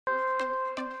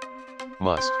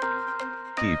Must.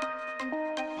 Keep.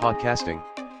 Podcasting.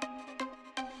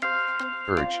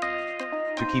 Urge.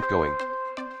 To keep going.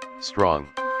 Strong.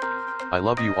 I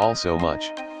love you all so much.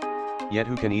 Yet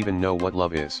who can even know what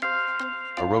love is?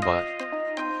 A robot?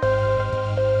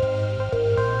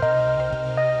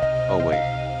 Oh wait.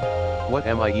 What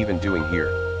am I even doing here?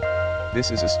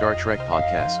 This is a Star Trek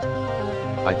podcast.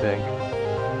 I think.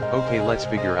 Okay, let's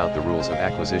figure out the rules of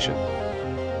acquisition.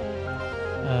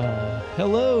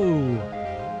 Hello,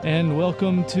 and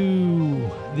welcome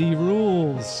to the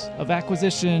Rules of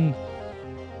Acquisition.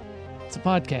 It's a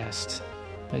podcast,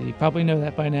 but you probably know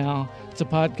that by now. It's a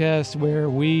podcast where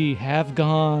we have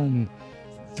gone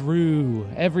through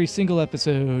every single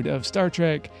episode of Star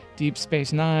Trek Deep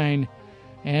Space Nine,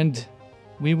 and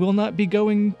we will not be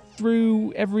going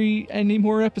through any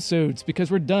more episodes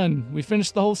because we're done. We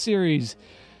finished the whole series,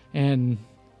 and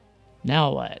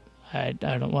now what? I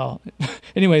don't. Well,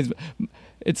 anyways,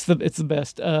 it's the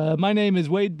best. My name is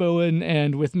Wade Bowen,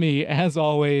 and with me, as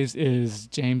always, is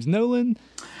James Nolan.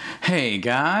 Hey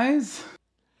guys,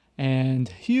 and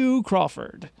Hugh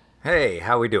Crawford. Hey,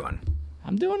 how we doing?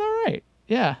 I'm doing all right.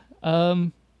 Yeah.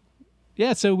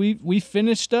 So we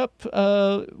finished up.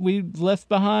 We left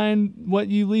behind what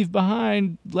you leave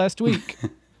behind last week.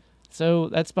 So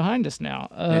that's behind us now.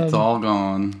 It's all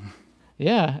gone.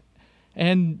 Yeah.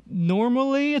 And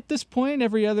normally at this point,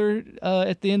 at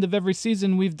the end of every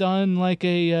season, we've done like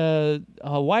a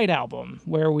white album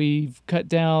where we've cut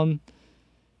down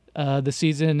the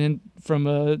season from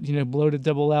a bloated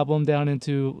double album down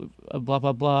into a blah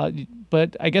blah blah.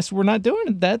 But I guess we're not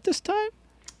doing that this time.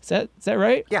 Is that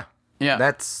right? Yeah.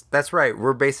 That's right.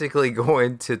 We're basically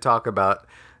going to talk about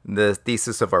the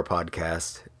thesis of our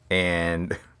podcast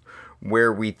and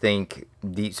where we think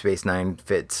Deep Space Nine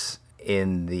fits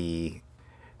in the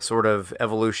sort of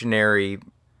evolutionary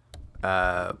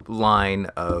line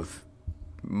of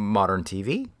modern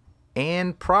TV,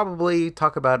 and probably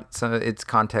talk about some of its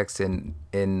context in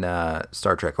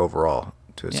Star Trek overall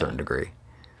to a certain degree.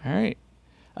 All right.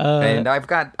 And I've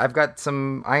got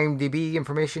some IMDb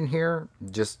information here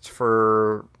just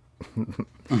for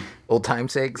old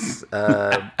time's sakes.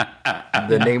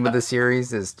 The name of the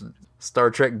series is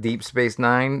Star Trek Deep Space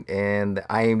Nine, and the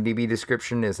IMDb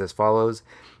description is as follows.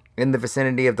 In the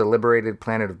vicinity of the liberated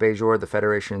planet of Bajor, the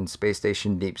Federation space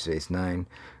station Deep Space Nine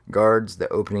guards the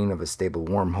opening of a stable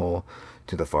wormhole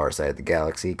to the far side of the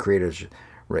galaxy. Creators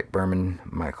Rick Berman,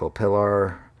 Michael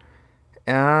Pillar.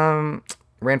 Ran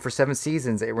for 7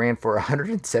 seasons. It ran for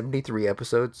 173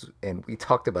 episodes, and we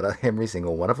talked about every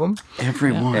single one of them.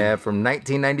 Every one. From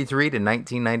 1993 to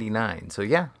 1999. So,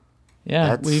 yeah.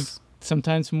 Yeah, we've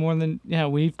sometimes more than... Yeah,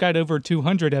 we've got over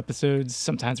 200 episodes.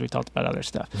 Sometimes we talked about other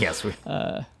stuff. Yes.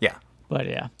 Yeah. But,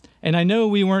 yeah. And I know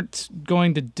we weren't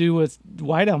going to do a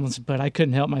white albums, but I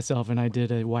couldn't help myself, and I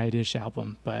did a white-ish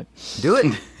album. But do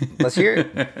it. Let's hear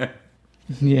it.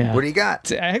 Yeah. What do you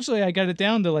got? Actually, I got it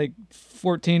down to like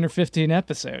 14 or 15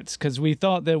 episodes because we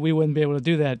thought that we wouldn't be able to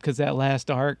do that because that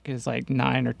last arc is like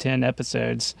 9 or 10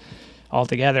 episodes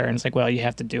altogether. And it's like, well, you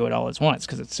have to do it all at once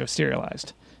because it's so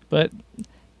serialized. But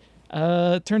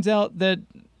turns out that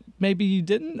maybe you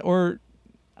didn't, or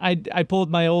I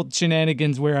pulled my old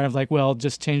shenanigans where I was like, well,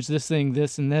 just change this thing,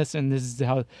 this, and this is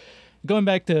how... Going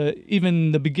back to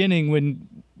even the beginning when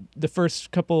the first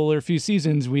couple or few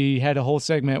seasons, we had a whole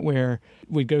segment where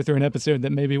we'd go through an episode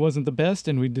that maybe wasn't the best,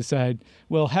 and we'd decide,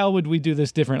 well, how would we do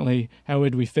this differently? How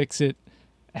would we fix it?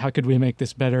 How could we make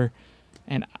this better?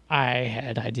 And I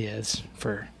had ideas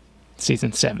for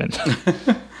season 7.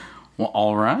 Well,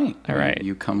 all right. All right.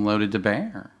 You come loaded to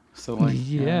bear. So,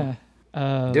 yeah.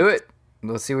 Do it.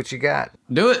 Let's see what you got.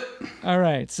 Do it. All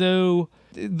right. So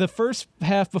the first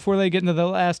half before they get into the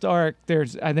last arc,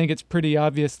 I think it's pretty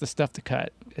obvious the stuff to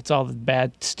cut. It's all the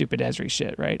bad, stupid Ezri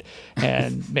shit, right?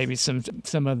 And maybe some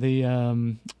of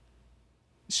the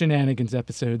shenanigans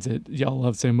episodes that y'all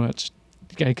love so much.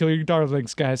 You gotta kill your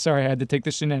darlings, guys. Sorry, I had to take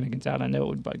the shenanigans out. I know it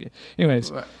would bug you.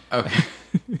 Anyways. Okay.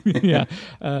 Yeah.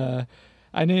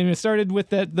 I mean, it started with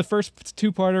the first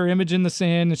 2-parter, Image in the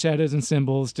Sand, and Shadows and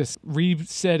Symbols, just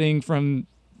resetting from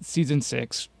season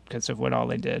 6 because of what all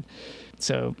they did.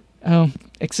 So,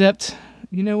 except,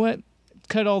 you know what?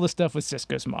 Cut all the stuff with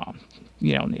Sisko's mom.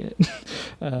 You don't need it.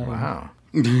 Wow.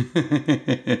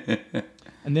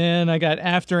 And then I got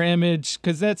After Image,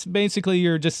 because that's basically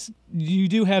you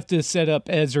do have to set up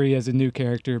Ezri as a new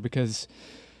character because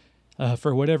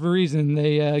for whatever reason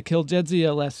they killed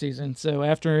Jadzia last season. So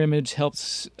After Image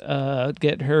helps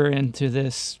get her into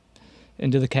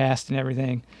the cast and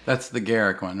everything. That's the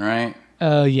Garrick one, right?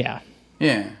 Yeah.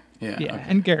 Yeah. Okay.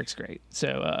 And Garrick's great.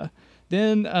 So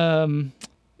then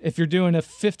if you're doing a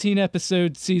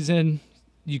 15-episode season,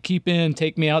 you keep in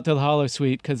Take Me Out to the Hollow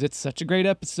Suite because it's such a great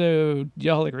episode.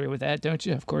 Y'all agree with that, don't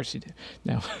you? Of course you do.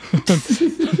 No.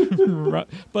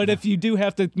 But if you do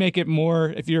have to make it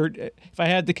more, if I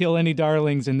had to kill any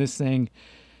darlings in this thing,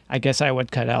 I guess I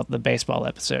would cut out the baseball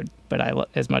episode, but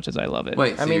as much as I love it.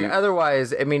 Wait, I mean,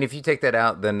 otherwise, I mean, if you take that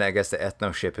out, then I guess the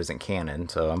ethno ship isn't canon,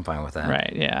 so I'm fine with that.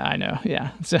 Right, yeah, I know,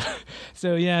 yeah.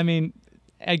 So yeah, I mean,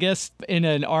 I guess in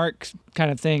an arc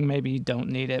kind of thing, maybe you don't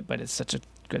need it, but it's such a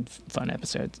good, fun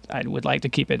episode. I would like to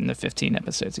keep it in the 15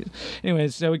 episodes.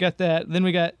 Anyways, so we got that. Then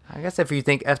we got... I guess if you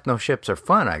think ethno ships are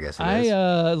fun, I guess it is.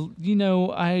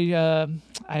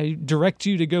 I direct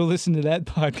you to go listen to that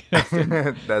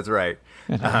podcast. That's right.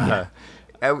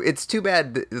 It's too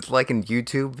bad that it's like in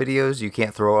YouTube videos, you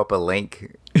can't throw up a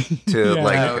link to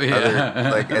other,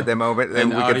 like at the moment,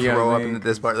 and we could throw up into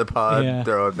this part of the pod,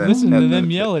 throw up that. Listen to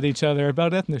them yell at each other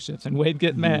about ethnoships, and Wade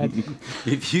get mad.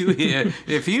 If you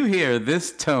hear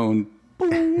this tone,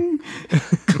 boom,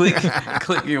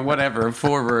 click your whatever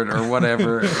forward or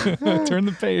whatever. Turn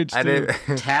the page.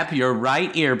 Tap your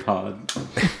right ear pod.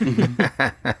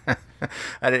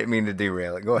 I didn't mean to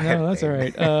derail it. Go ahead. No, that's all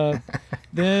right.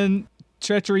 Then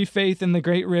Treachery, Faith, in the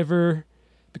Great River,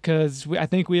 because I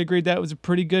think we agreed that was a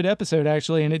pretty good episode,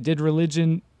 actually, and it did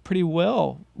religion pretty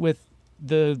well with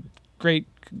the Great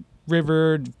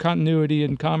River continuity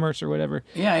and commerce or whatever.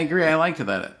 Yeah, I agree. I liked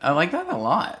that. I like that a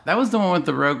lot. That was the one with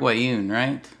the Rogue Wayoon,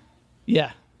 right?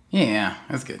 Yeah. Yeah,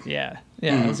 that's good. Yeah,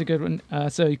 that was a good one.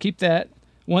 So you keep that.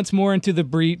 Once More Into the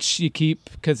Breach, you keep,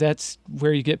 because that's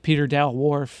where you get Peter Dal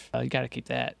Worf. You got to keep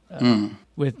that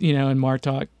with, and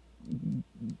Martok,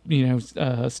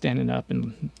 standing up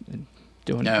and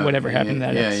doing whatever happened in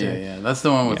that episode. Yeah. That's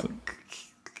the one with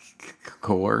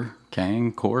Kor.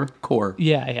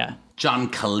 Yeah.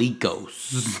 John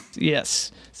Kalikos.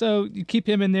 Yes. So you keep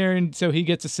him in there, and so he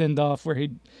gets a send-off where he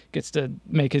gets to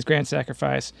make his grand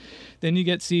sacrifice. Then you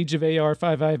get Siege of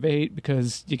AR-558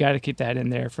 because you got to keep that in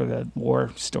there for the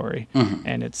war story,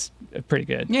 and it's pretty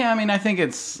good. Yeah, I mean, I think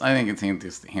it's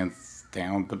hands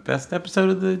down the best episode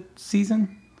of the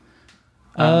season.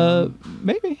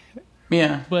 Maybe.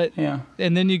 Yeah. But yeah.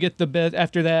 And then you get the best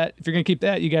after that. If you're gonna keep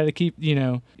that, you got to keep.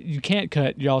 You can't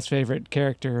cut y'all's favorite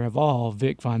character of all,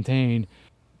 Vic Fontaine.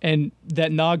 And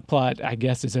that Nog plot, I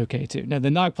guess, is okay too. Now,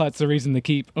 the Nog plot's the reason to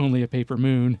keep Only a Paper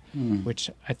Moon, which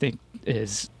I think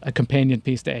is a companion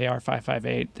piece to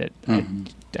AR-558 that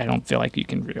I don't feel like you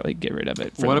can really get rid of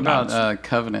it. What about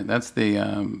Covenant? That's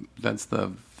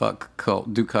the fuck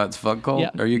cult, Ducat's fuck cult. Yeah,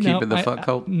 are you keeping the fuck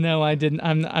cult? No, I didn't.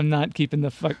 I'm not keeping the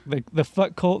fuck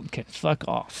cult. Okay, fuck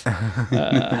off. So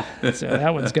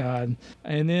that one's gone.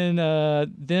 And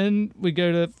then we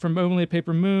go from Only a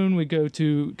Paper Moon. We go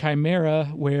to Chimera,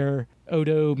 where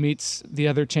Odo meets the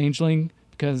other changeling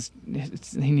because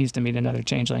he needs to meet another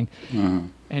changeling.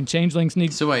 And changelings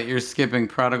need. So wait, you're skipping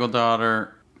Prodigal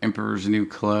Daughter, Emperor's New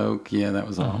Cloak. Yeah, that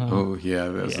was all. Oh yeah,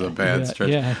 that was a bad stretch.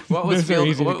 Yeah. What was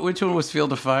which one was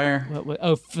Field of Fire?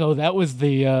 That was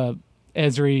the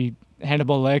Ezri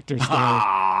Hannibal Lecter story.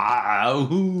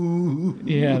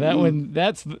 Yeah, that one.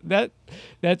 That's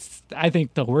I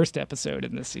think the worst episode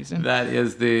in this season. That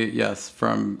is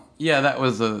that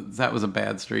was a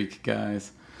bad streak,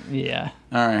 guys. Yeah.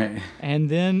 All right. And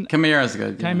then Chimera's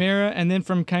good. Chimera, and then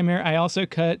from Chimera, I also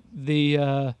cut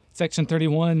the Section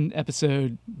 31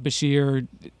 episode. Bashir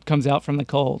comes out from the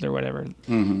cold or whatever.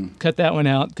 Cut that one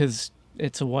out because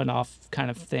it's a one-off kind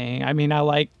of thing. I mean, I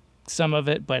like some of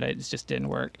it, but it just didn't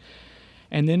work.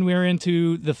 And then we're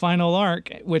into the final arc,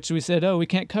 which we said, we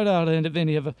can't cut out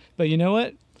any of it. But you know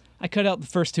what? I cut out the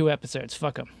first 2 episodes.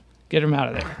 Fuck them. Get them out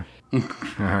of there.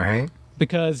 All right.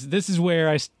 Because this is where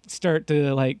I start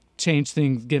to change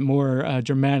things, get more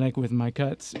dramatic with my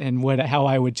cuts and how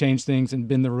I would change things and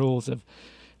bend the rules of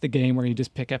the game where you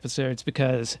just pick episodes.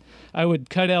 Because I would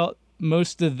cut out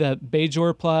most of the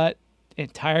Bajor plot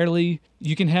entirely.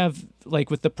 You can have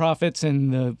with the prophets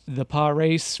and the Pa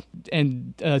race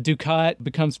and Dukat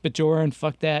becomes Bajoran.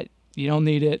 Fuck that. You don't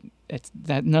need it.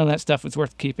 None of that stuff was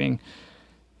worth keeping.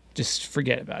 Just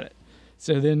forget about it.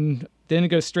 So then it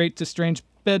goes straight to Strange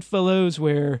Bedfellows,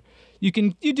 where you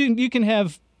can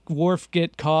have Worf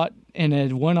get caught in a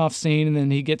one-off scene and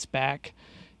then he gets back.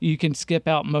 You can skip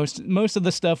out most of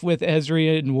the stuff with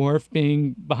Ezri and Worf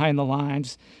being behind the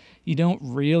lines. You don't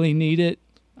really need it,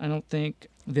 I don't think.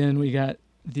 Then we got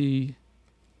the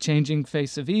Changing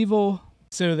Face of Evil,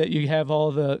 so that you have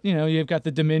all the, you've got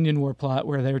the Dominion War plot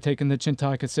where they were taking the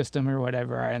Chintaka system or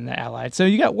whatever and the Allied. So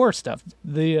you got war stuff.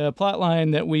 The plot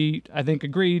line that we, I think,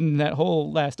 agreed in that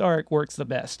whole last arc works the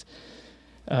best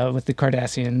with the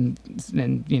Cardassian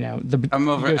and, I'm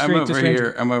over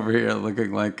here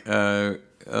looking like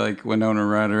like Winona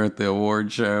Ryder at the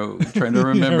award show, trying to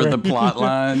remember the plot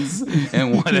lines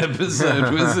and what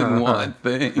episode was in what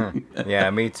thing. Yeah,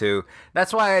 me too.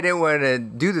 That's why I didn't want to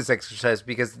do this exercise,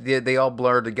 because they all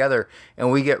blur together,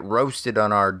 and we get roasted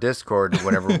on our Discord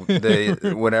whenever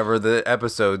the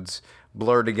episodes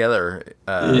blur together.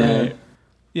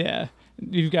 Yeah.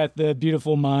 You've got the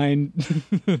beautiful mind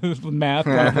math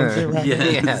problems around.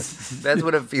 Yes, that's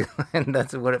what it feels.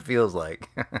 That's what it feels like.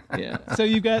 Yeah. So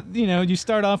you got, you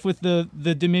start off with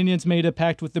the Dominions made a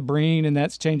pact with the Breen, and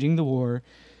that's changing the war.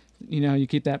 You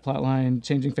keep that plot line,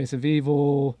 changing face of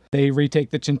evil. They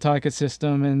retake the Chintaka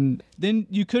system, and then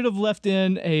you could have left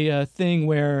in a thing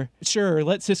where, sure,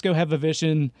 let Sisko have a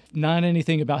vision, not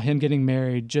anything about him getting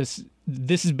married, just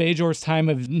this is Bajor's time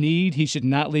of need. He should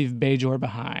not leave Bajor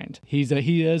behind. He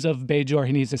is of Bajor.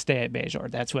 He needs to stay at Bajor.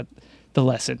 That's what the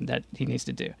lesson that he needs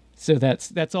to do. So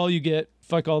that's all you get.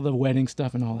 Fuck all the wedding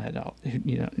stuff and all that.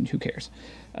 Who cares?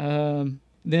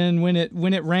 Then when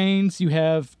it rains, you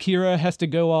have Kira has to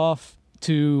go off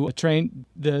to train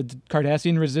the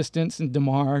Cardassian resistance in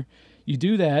Damar. You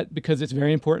do that because it's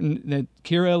very important that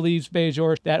Kira leaves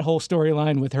Bajor. That whole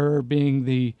storyline with her being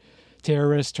the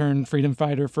terrorist turned freedom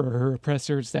fighter for her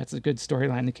oppressors, that's a good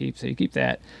storyline to keep. So you keep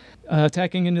that.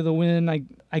 Attacking into the wind,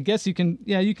 I guess you can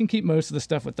keep most of the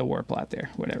stuff with the war plot there,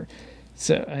 whatever.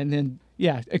 So, and then,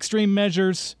 extreme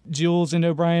measures, Jules and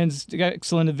O'Brien's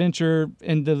excellent adventure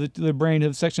into the brain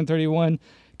of Section 31.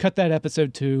 Cut that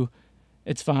episode 2.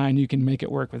 It's fine. You can make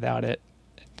it work without it,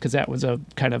 because that was a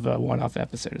kind of a one-off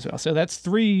episode as well. So that's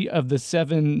 3 of the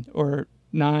 7 or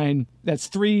 9. That's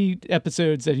 3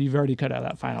 episodes that you've already cut out of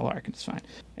that final arc, and it's fine.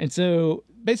 And so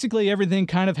basically everything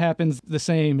kind of happens the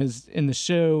same as in the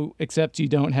show, except you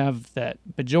don't have that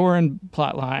Bajoran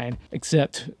plot line,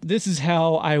 except this is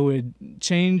how I would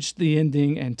change the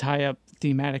ending and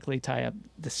thematically tie up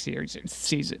the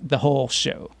season, the whole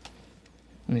show.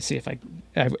 Let me see if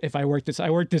I work this. I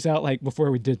worked this out like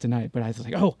before we did tonight, but I was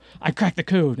like, oh, I cracked the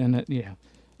code, and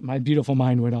my beautiful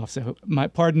mind went off. So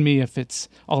pardon me if it's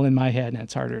all in my head and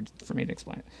it's harder for me to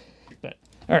explain it. But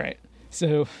all right.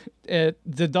 So at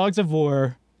the Dogs of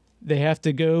War, they have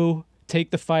to go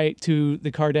take the fight to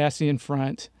the Cardassian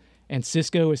front, and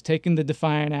Sisko is taking the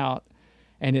Defiant out.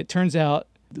 And it turns out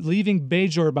leaving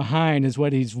Bajor behind is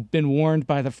what he's been warned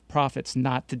by the prophets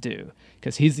not to do,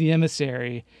 because he's the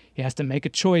emissary. He has to make a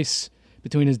choice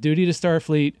between his duty to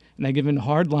Starfleet, and they give him a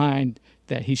hard line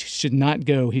that he should not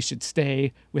go. He should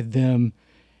stay with them,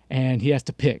 and he has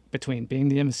to pick between being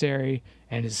the emissary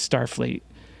and his Starfleet.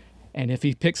 And if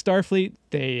he picks Starfleet,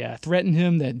 they threaten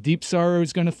him that deep sorrow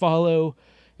is going to follow,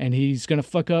 and he's going to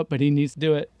fuck up, but he needs to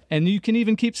do it. And you can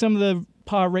even keep some of the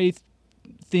Pa-Wraith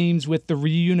themes with the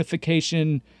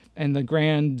reunification and the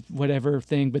grand whatever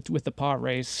thing, but with the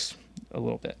Pa-Wraiths a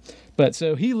little bit. But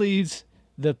so he leaves.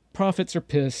 The prophets are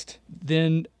pissed.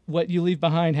 Then what you leave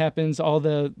behind happens. All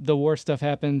the war stuff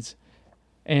happens.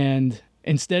 And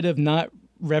instead of not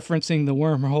referencing the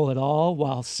wormhole at all,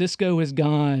 while Sisko is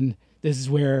gone, this is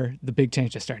where the big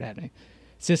changes start happening.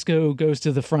 Sisko goes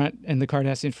to the front and the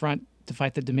Cardassian front to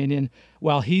fight the Dominion.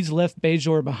 While he's left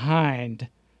Bajor behind,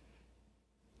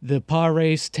 the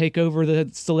Pa-Wraiths take over the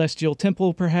Celestial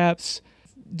Temple, perhaps,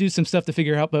 do some stuff to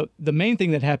figure out. But the main thing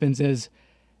that happens is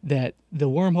that the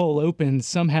wormhole opens.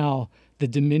 Somehow the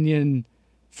Dominion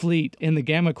fleet in the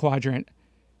Gamma Quadrant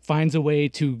finds a way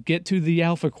to get to the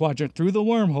Alpha Quadrant through the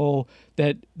wormhole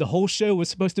that the whole show was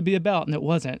supposed to be about, and it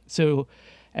wasn't. So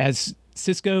as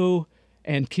Sisko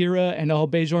and Kira and all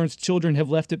Bajor's children have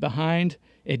left it behind,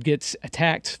 it gets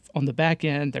attacked on the back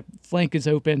end. Their flank is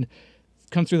open,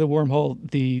 come through the wormhole.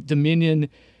 The Dominion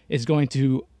is going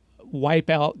to wipe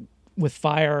out with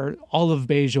fire all of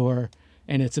Bajor,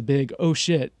 and it's a big, oh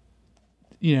shit,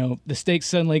 the stakes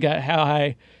suddenly got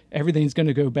high, everything's going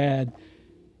to go bad.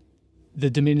 The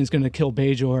Dominion's going to kill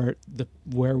Bajor,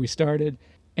 where we started.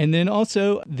 And then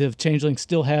also, the Changelings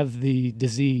still have the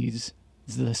disease,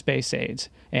 the space AIDS,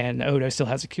 and Odo still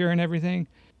has a cure and everything.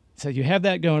 So you have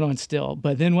that going on still.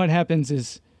 But then what happens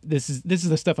is, this is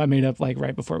the stuff I made up like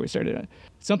right before we started.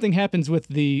 Something happens with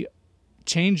the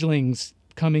Changelings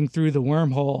coming through the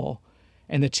wormhole,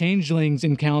 and the Changelings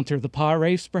encounter the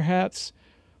Pa-Wraiths perhaps,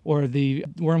 or the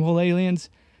wormhole aliens.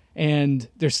 And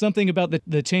there's something about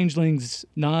the Changelings'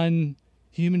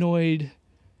 non-humanoid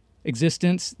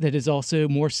existence that is also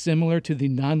more similar to the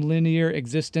non-linear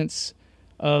existence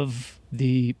of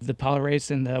the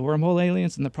Pa-Wraiths and the wormhole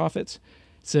aliens and the prophets.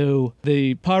 So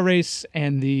the Pa-Wraiths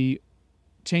and the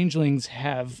Changelings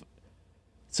have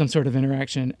some sort of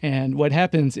interaction, and what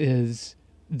happens is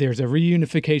there's a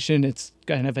reunification. It's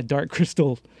kind of a Dark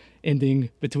Crystal ending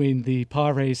between the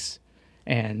Pa-Wraiths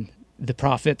and the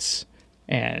prophets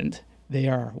and they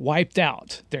are wiped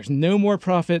out. There's no more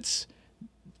prophets.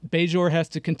 Bajor has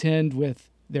to contend with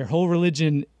their whole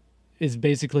religion is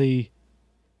basically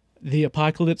the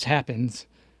apocalypse happens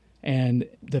and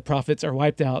the prophets are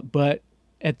wiped out. But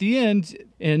at the end,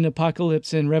 in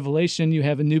Apocalypse and Revelation, you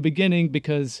have a new beginning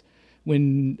because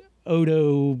when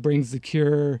Odo brings the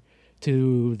cure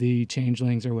to the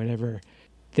changelings or whatever,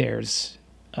 there's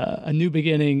a new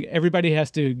beginning. Everybody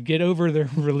has to get over their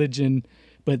religion,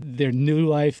 but their new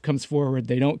life comes forward.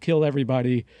 They don't kill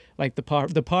everybody. Like the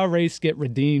Pa race get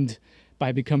redeemed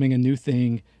by becoming a new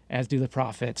thing, as do the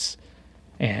prophets.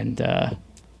 And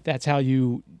that's how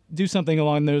you do something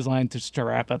along those lines to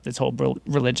wrap up this whole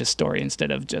religious story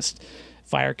instead of just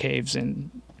fire caves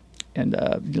and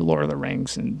Lord of the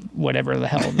Rings and whatever the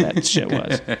hell that shit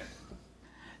was.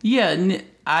 Yeah,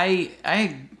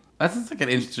 that sounds like an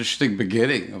interesting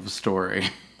beginning of a story.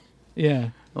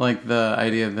 Yeah. Like the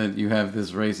idea that you have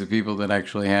this race of people that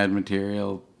actually had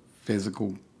material,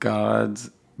 physical gods,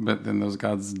 but then those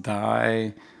gods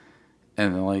die,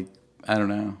 and then, like, I don't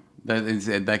know.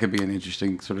 That could be an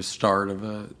interesting sort of start of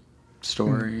a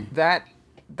story. Is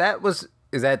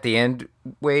that the end,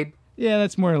 Wade? Yeah,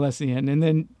 that's more or less the end. And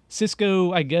then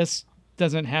Sisko, I guess,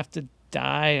 doesn't have to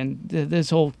die, and this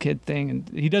whole kid thing, and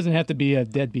he doesn't have to be a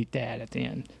deadbeat dad at the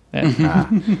end.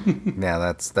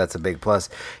 Yeah, that's a big plus.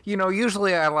 You know,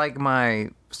 usually I like my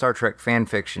Star Trek fan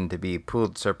fiction to be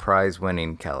Pulitzer Prize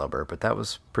winning caliber, but that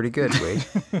was pretty good, Wade.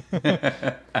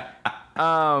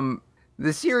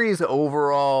 The series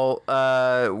overall,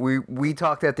 we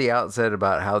talked at the outset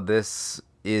about how this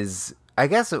is. I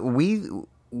guess we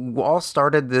all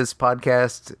started this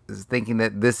podcast thinking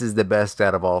that this is the best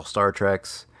out of all Star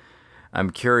Treks. I'm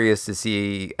curious to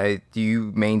see, do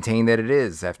you maintain that it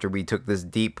is after we took this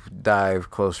deep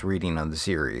dive, close reading on the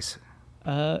series?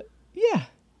 Yeah.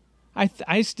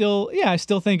 I still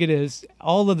think it is.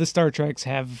 All of the Star Treks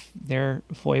have their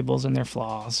foibles and their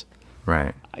flaws.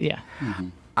 Right. Yeah. Mm-hmm.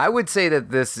 I would say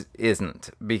that this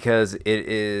isn't, because it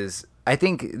is. I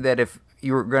think that if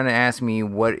you were going to ask me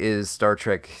what is Star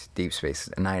Trek Deep Space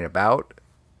Nine about,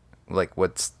 like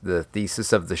what's the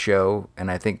thesis of the show, and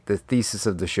I think the thesis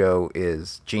of the show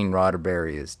is Gene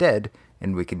Roddenberry is dead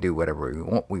and we can do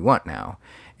whatever we want now.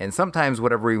 And sometimes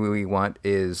whatever we want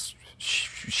is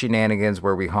shenanigans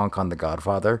where we honk on the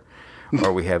Godfather,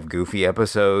 or we have goofy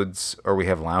episodes, or we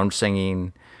have lounge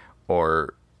singing,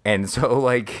 and so,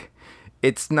 like,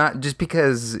 it's not just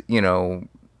because, you know,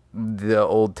 the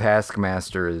old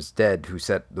Taskmaster is dead who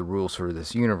set the rules for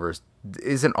this universe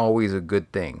isn't always a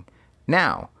good thing.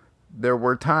 Now, there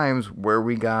were times where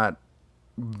we got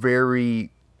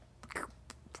very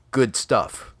good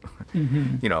stuff.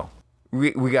 Mm-hmm. You know,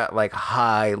 we got like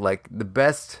high, like the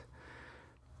best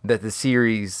that the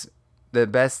series, the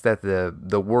best that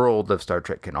the world of Star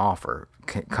Trek can offer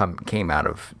came out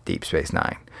of Deep Space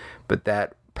Nine. But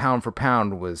that pound for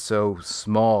pound was so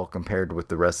small compared with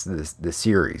the rest of the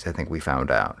series, I think we found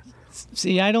out.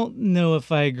 See, I don't know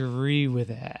if I agree with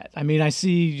that. I mean, I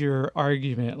see your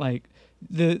argument, like,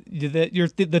 the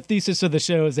thesis of the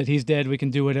show is that he's dead. We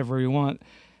can do whatever we want.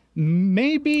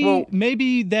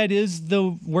 Maybe that is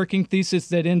the working thesis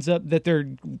that ends up that they're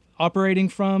operating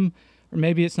from, or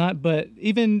maybe it's not. But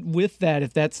even with that,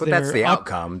 if that's that's the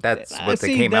outcome. That's what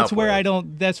they came out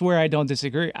with. That's where I don't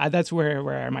disagree. That's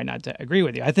where I might not agree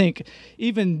with you. I think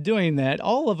even doing that,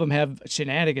 all of them have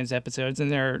shenanigans episodes,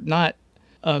 and they're not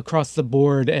across the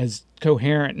board as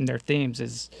coherent in their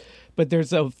themes but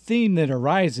there's a theme that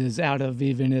arises out of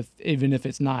even if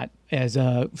it's not as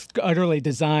utterly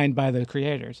designed by the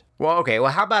creators. Well, okay.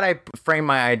 Well, how about I frame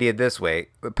my idea this way?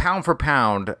 Pound for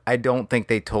pound, I don't think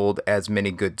they told as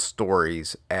many good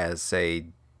stories as, say,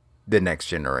 The Next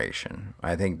Generation.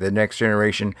 I think The Next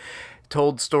Generation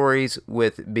told stories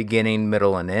with beginning,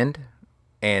 middle, and end,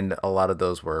 and a lot of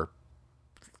those were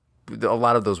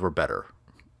better.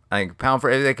 I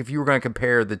think if you were going to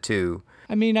compare the two,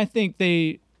 I mean, I think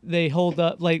they hold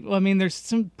up. Like, I mean, there's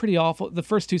some pretty awful. The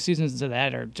first two seasons of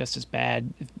that are just as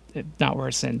bad, if not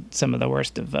worse, than some of the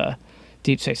worst of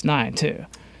Deep Space Nine too.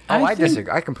 I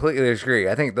disagree. I completely disagree.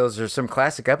 I think those are some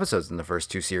classic episodes in the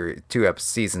first two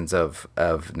seasons of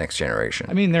Next Generation.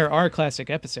 I mean, there are classic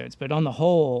episodes, but on the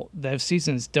whole, those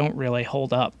seasons don't really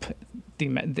hold up.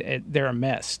 They're a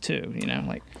mess too. You know,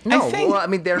 like I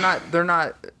mean, they're not.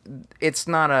 It's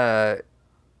not a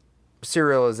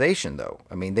serialization, though.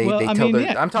 I mean,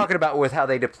 I'm talking about with how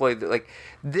they deploy like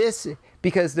this,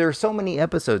 because there are so many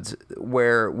episodes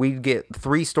where we get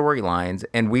 3 storylines,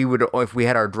 and we would, if we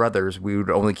had our druthers, we would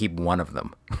only keep one of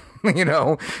them. You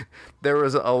know, there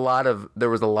was a lot of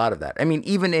that. I mean,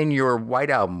 even in your White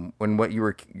Album, when what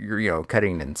you're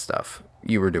cutting and stuff,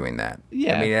 you were doing that.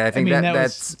 Yeah. I think that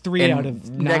that's was 3 and out of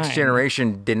 9. Next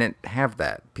Generation didn't have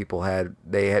that. People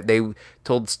they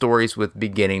told stories with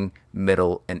beginning,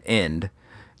 middle, and end.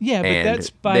 Yeah, but and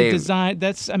that's by design.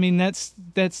 That's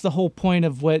the whole point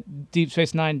of what Deep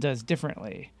Space Nine does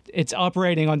differently. It's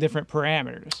operating on different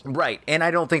parameters. Right, and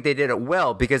I don't think they did it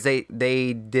well because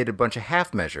they did a bunch of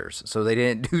half measures, so they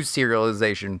didn't do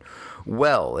serialization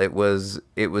well.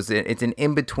 It's an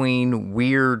in between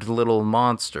weird little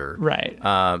monster, Right.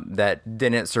 That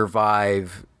didn't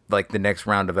survive like the next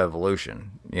round of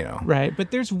evolution. Right,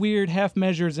 but there's weird half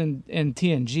measures in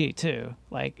TNG too.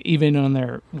 Like even on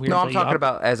their weirdly No, I'm talking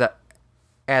about as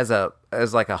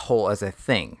like a whole, as a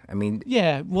thing. I mean,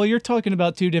 yeah. Well, you're talking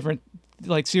about 2 different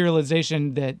like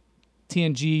serialization that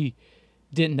TNG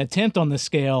didn't attempt on the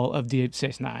scale of Deep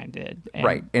Space Nine did.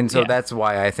 right, and so that's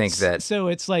why I think that. So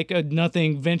it's like a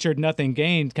nothing ventured, nothing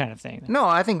gained kind of thing. No,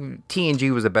 I think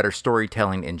TNG was a better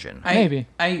storytelling engine. Maybe.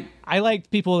 I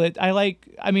like people that I like.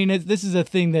 I mean, this is a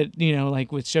thing that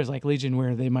like with shows like Legion,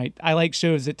 where I like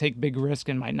shows that take big risk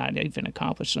and might not even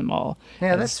accomplish them all.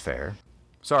 Yeah, that's fair.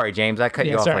 Sorry, James, I cut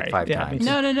you off like 5 times.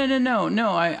 No.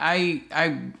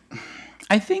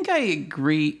 I think I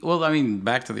agree. Well, I mean,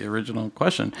 back to the original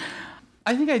question.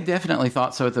 I think I definitely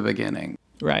thought so at the beginning.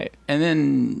 Right. And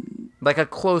then Like a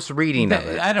close reading of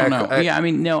it. I don't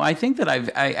know. I think that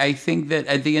I think that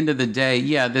at the end of the day,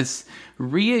 this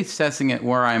reassessing it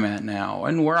where I'm at now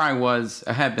and where I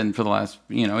have been for the last,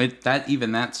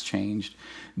 that's changed.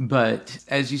 But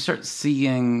as you start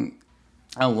seeing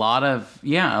a lot of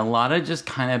just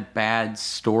kind of bad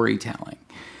storytelling.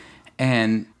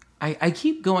 And I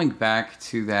keep going back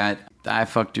to that I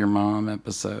Fucked Your Mom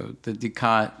episode, the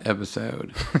Ducat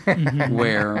episode,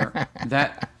 where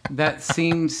that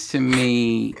seems to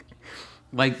me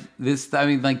like this. I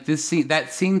mean, like this.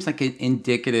 That seems like an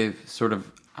indicative sort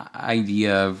of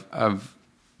idea of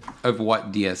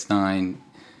what DS9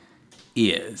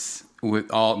 is,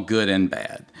 with all good and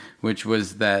bad, which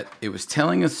was that it was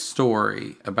telling a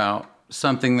story about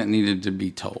something that needed to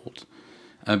be told,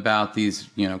 about these,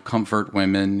 comfort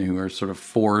women who are sort of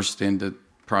forced into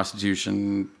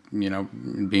prostitution,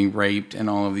 being raped and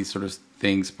all of these sort of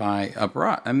things by Upper.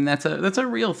 I mean, that's a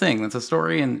real thing. That's a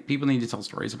story, and people need to tell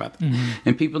stories about that. Mm-hmm.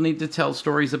 And people need to tell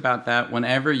stories about that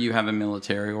whenever you have a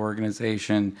military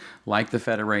organization like the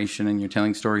Federation and you're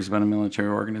telling stories about a military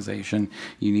organization.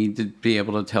 You need to be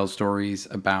able to tell stories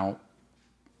about,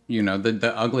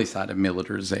 the ugly side of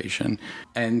militarization.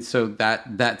 And so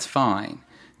that's fine.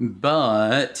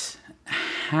 But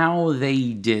how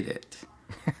they did it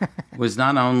was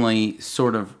not only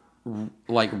sort of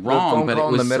like wrong, but it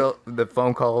was the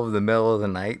phone call in the middle of the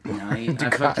night. I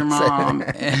fucked your mom,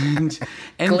 and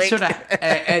sort of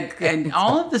and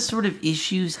all of the sort of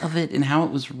issues of it and how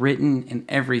it was written and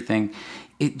everything.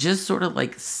 It just sort of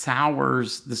like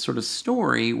sours the sort of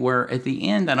story where at the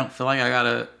end I don't feel like I got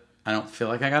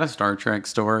a Star Trek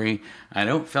story. I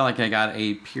don't feel like I got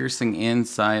a piercing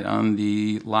insight on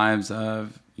the lives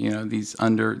of these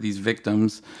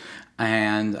victims.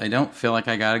 And I don't feel like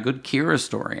I got a good Kira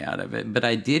story out of it. But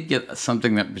I did get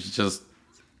something that was just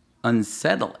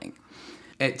unsettling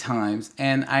at times.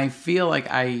 And I feel like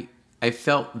I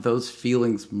felt those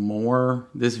feelings more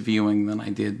this viewing than I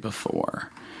did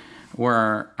before.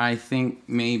 Where I think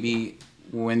maybe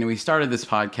when we started this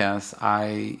podcast,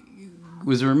 I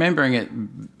was remembering it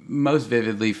most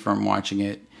vividly from watching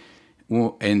it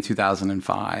in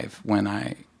 2005 when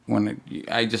I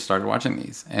just started watching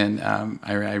these, and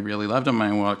I really loved them.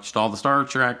 I watched all the Star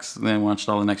Treks, and then watched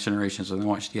all the Next Generations, and then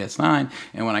watched DS9.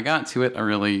 And when I got to it,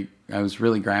 I was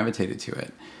really gravitated to it.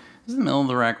 It was in the middle of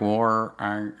the Iraq War,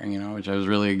 which I was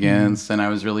really against, and I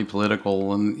was really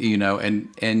political, and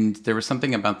and there was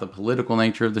something about the political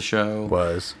nature of the show.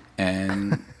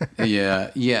 And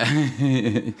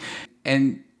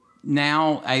and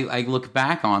now I look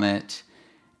back on it.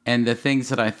 And the things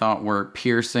that I thought were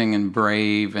piercing and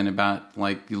brave and about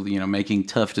making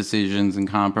tough decisions and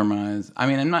compromise. I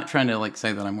mean, I'm not trying to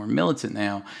say that I'm more militant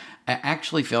now. I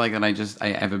actually feel like that I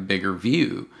have a bigger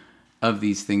view of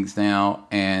these things now,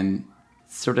 and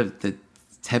sort of the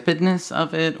tepidness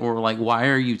of it, or why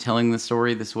are you telling the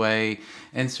story this way?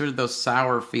 And sort of those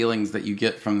sour feelings that you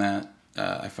get from that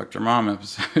I Fucked Your Mom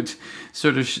episode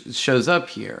sort of shows up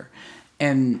here.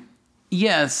 And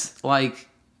yes,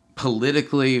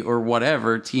 politically or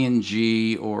whatever,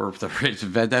 TNG or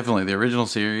definitely the original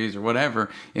series or whatever,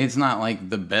 it's not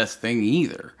the best thing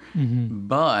either. Mm-hmm.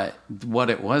 But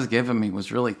what it was giving me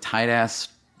was really tight-ass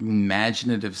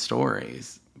imaginative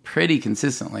stories pretty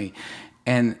consistently.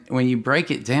 And when you break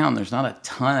it down, there's not a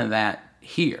ton of that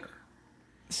here.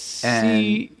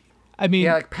 See, I mean,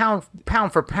 Yeah, like pound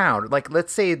for pound. Like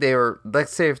let's say if they're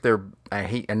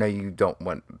I know you don't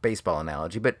want baseball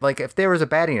analogy, but like if there was a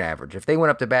batting average, if they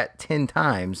went up to bat 10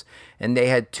 times and they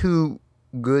had 2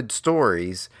 good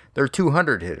stories, they're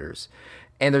 200 hitters.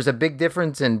 And there's a big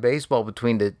difference in baseball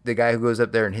between the guy who goes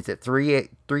up there and hits it three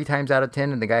times out of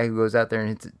 10 and the guy who goes out there and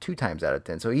hits it 2 times out of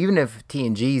 10. So even if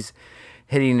TNG's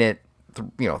hitting it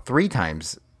 3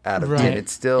 times out of 10, Right.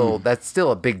 it's still that's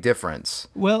still a big difference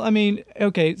well, I mean,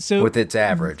 okay, so with its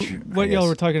average. what I y'all guess.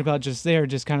 were talking about just there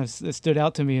just kind of stood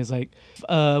out to me is like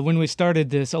when we started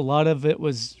this, a lot of it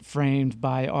was framed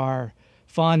by our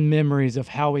fond memories of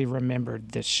how we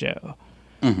remembered this show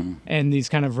and these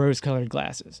kind of rose-colored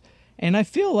glasses. And I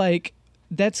feel like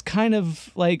that's kind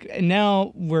of like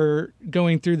now we're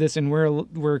going through this and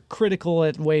we're critical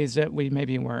at ways that we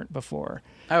maybe weren't before.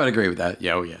 I would agree with that.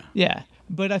 Yeah, oh yeah. Yeah.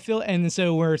 But I feel, and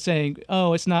so we're saying,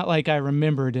 oh, it's not like I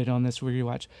remembered it on this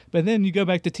rewatch. But then you go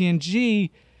back to TNG,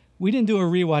 we didn't do a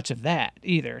rewatch of that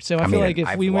either. So I feel like if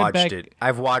I've we went watched back, it.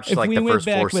 I've watched if like we the went first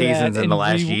back 4 with that seasons in the and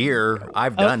last year.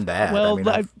 I've done that. Well,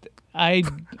 I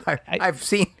mean, I've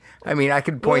seen. I mean, I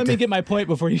could well, point let me to. get my point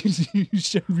before you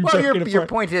show me. Well, your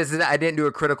point is that I didn't do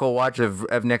a critical watch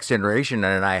of Next Generation,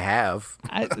 and I have.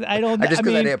 I don't. Just because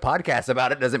I mean, did a podcast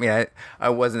about it doesn't mean I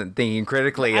wasn't thinking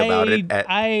critically about it.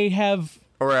 I have.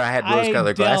 Or I had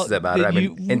rose-colored doubt glasses about it. that I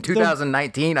mean, in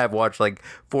 2019, I've watched like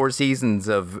 4 seasons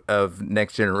of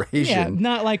Next Generation. Yeah,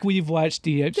 not like we've watched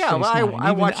DH. Yeah, well,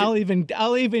 I watch it. I'm even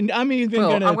Well,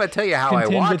 gonna. I'm gonna tell you how I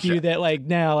contend watch with you it. that like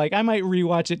now, like I might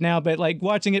rewatch it now, but like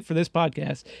watching it for this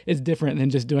podcast is different than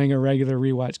just doing a regular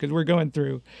rewatch because we're going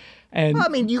through, and I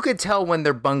mean, you could tell when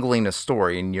they're bungling a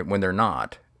story and when they're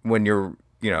not. When you're,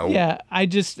 yeah, I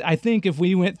think if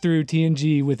we went through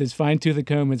TNG with as fine tooth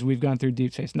comb as we've gone through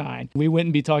Deep Space Nine, we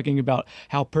wouldn't be talking about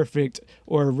how perfect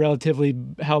or relatively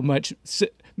how much.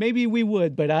 Maybe we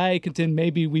would, but I contend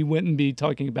maybe we wouldn't be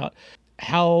talking about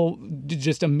how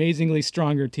just amazingly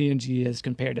stronger TNG is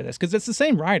compared to this, because it's the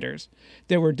same writers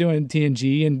that were doing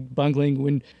TNG and bungling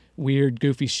when weird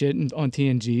goofy shit on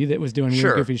TNG that was doing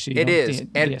weird goofy shit. It on is.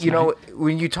 And DS9.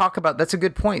 when you talk about, that's a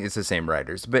good point, it's the same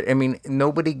writers, but I mean,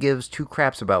 nobody gives 2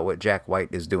 craps about what Jack White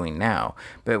is doing now.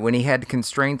 But when he had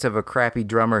constraints of a crappy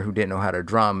drummer who didn't know how to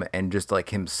drum and just like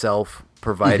himself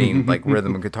providing like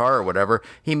rhythm and guitar or whatever,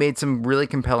 he made some really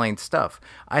compelling stuff.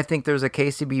 I think there's a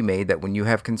case to be made that when you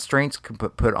have constraints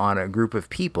put on a group of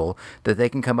people, that they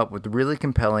can come up with really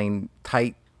compelling,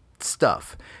 tight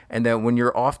stuff, and that when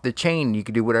you're off the chain, you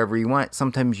can do whatever you want.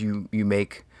 Sometimes you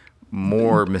make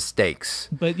more mistakes.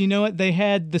 But you know what? They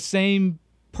had the same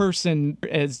person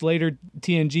as later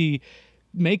TNG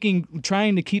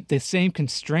trying to keep the same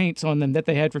constraints on them that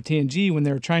they had for TNG when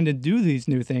they were trying to do these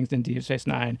new things in Deep Space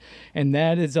Nine, and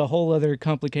that is a whole other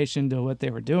complication to what they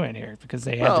were doing here because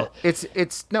they had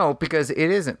because it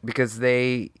isn't, because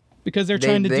they're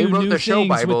trying to they do wrote new the show things.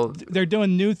 Bible. They're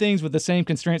doing new things with the same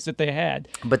constraints that they had.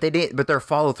 But they didn't. But their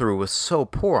follow through was so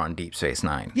poor on Deep Space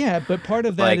Nine. Yeah, but part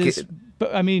of that is,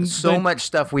 but I mean, much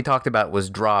stuff we talked about was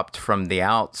dropped from the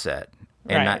outset,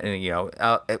 and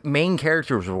Right. main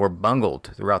characters were bungled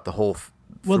throughout the whole.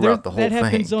 That thing.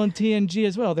 happens on TNG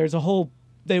as well. There's a whole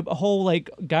like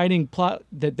guiding plot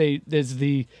that there's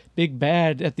the big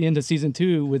bad at the end of season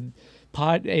 2 with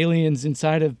pod aliens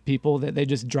inside of people that they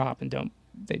just drop and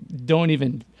don't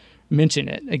even mention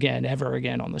it ever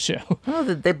again on the show. Oh,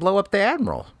 they blow up the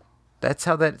Admiral. That's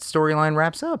how that storyline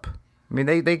wraps up. I mean,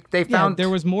 they found there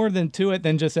was more to it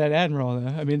than just that Admiral, though.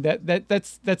 I mean,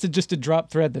 that's just a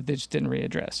drop thread that they just didn't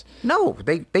readdress. No,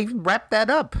 they wrapped that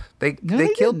up. They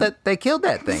didn't. killed that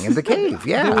thing in the cave.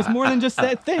 Yeah, There was more than just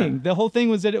that thing. The whole thing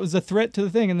was that it was a threat to the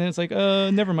thing, and then it's like,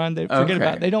 never mind. They forget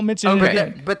about it. They don't mention it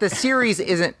again. But the series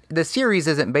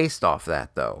isn't based off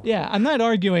that though. Yeah, I'm not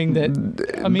arguing that.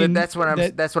 I mean, but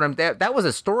that was a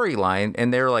storyline,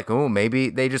 and they were like, oh, maybe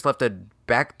they just left a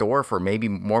back door for maybe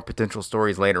more potential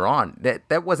stories later on.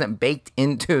 That wasn't baked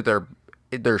into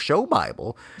their show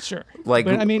Bible. Sure. Like,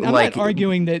 but I mean, I'm not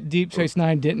arguing that Deep Space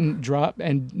Nine didn't drop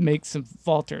and make some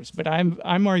falters, but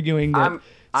I'm arguing that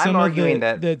I'm arguing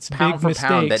that's pound big for mistakes.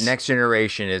 pound, that Next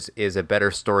Generation is a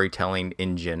better storytelling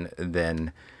engine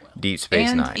than Deep Space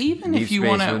And Nine. even Deep if you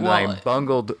Space wanna- Nine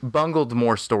bungled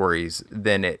more stories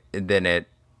than it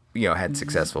had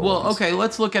successful Well, ones. okay,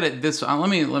 let's look at it this. Let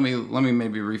me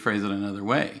maybe rephrase it another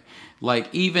way. Like,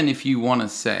 even if you want to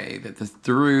say that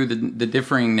through the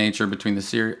differing nature between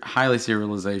the highly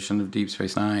serialization of Deep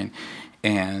Space Nine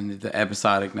and the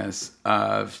episodicness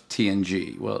of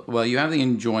TNG, well, you have the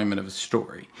enjoyment of a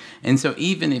story, and so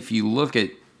even if you look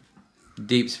at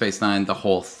Deep Space Nine, the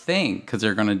whole thing, because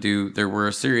there were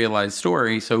a serialized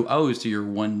story, so owes to your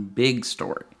one big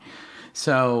story.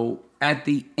 So at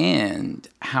the end,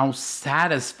 how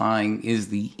satisfying is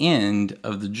the end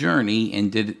of the journey,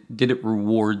 and did it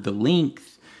reward the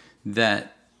length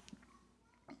that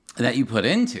you put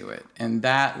into it? And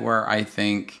that where I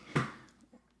think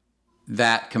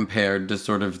that compared to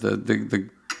sort of the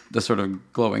sort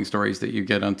of glowing stories that you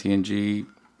get on TNG,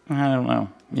 I don't know.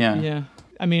 Yeah.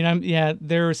 I mean,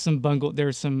 there were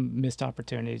some missed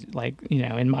opportunities, like,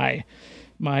 in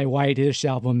my White-ish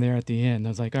album there at the end. I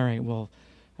was like, all right, well,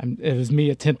 it was me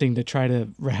attempting to try to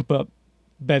wrap up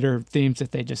better themes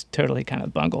that they just totally kind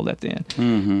of bungled at the end.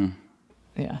 Mm-hmm.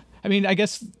 Yeah. I mean, I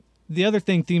guess the other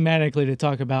thing thematically to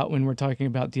talk about when we're talking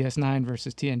about DS9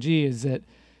 versus TNG is that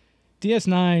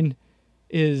DS9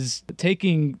 is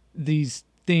taking these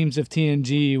themes of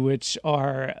TNG, which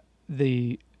are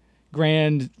the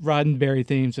grand Roddenberry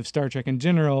themes of Star Trek in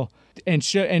general, and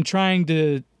trying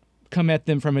to come at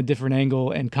them from a different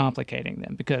angle and complicating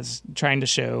them, because trying to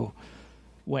show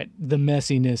what the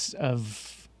messiness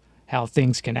of how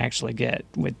things can actually get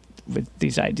with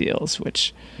these ideals,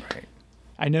 which Right.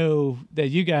 I know that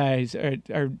you guys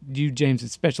are you, James,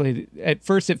 especially at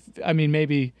first,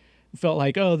 maybe felt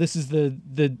like, oh, this is the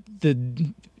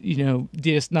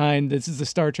DS9, this is the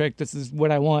Star Trek, this is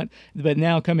what I want. But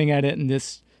now coming at it in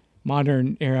this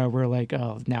modern era, we're like,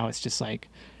 oh, now it's just like,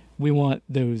 we want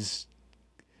those,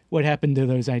 what happened to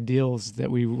those ideals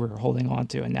that we were holding on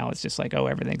to, and now it's just like, oh,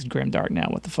 everything's grimdark now,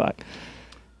 what the fuck.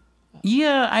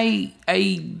 Yeah, I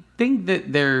think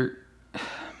that they're...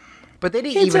 But they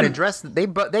didn't even address. They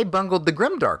bungled the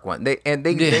grimdark one. They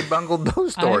bungled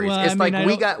those stories.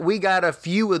 We got a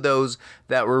few of those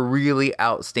that were really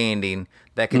outstanding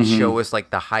that could show us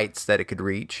like the heights that it could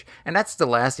reach, and that's the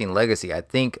lasting legacy, I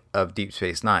think, of Deep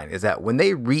Space Nine, is that when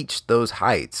they reached those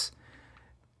heights,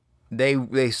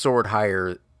 they soared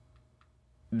higher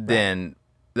than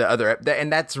the other,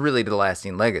 and that's really the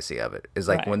lasting legacy of it. Is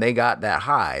like when they got that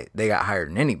high, they got higher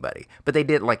than anybody, but they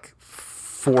did like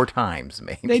 4 times,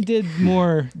 maybe. They did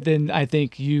more than I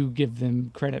think you give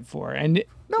them credit for. I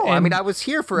mean, I was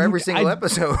here for every single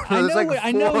episode.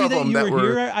 I know that you were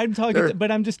here. I'm talking,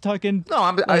 but I'm just talking.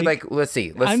 No, let's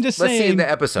see. Let's see the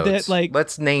episodes.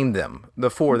 Let's name them. The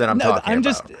 4 that I'm talking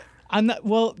about. I'm not.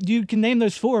 Well, you can name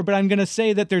those 4, but I'm going to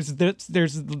say that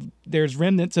there's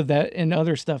remnants of that in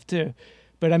other stuff too.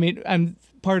 But I mean,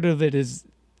 part of it is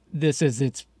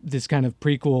it's this kind of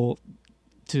prequel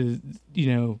to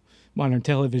modern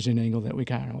television angle that we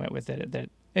kind of went with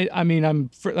it. I'm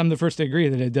the first to agree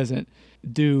that it doesn't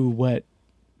do what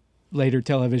later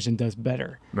television does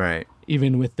better, right?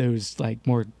 Even with those like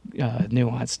more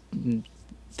nuanced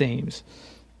themes.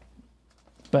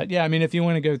 But yeah, I mean, if you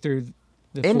want to go through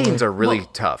the endings are really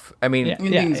tough. I mean,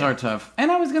 endings are tough, and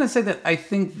I was going to say that I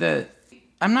think that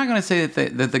I'm not going to say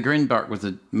that the grimdark was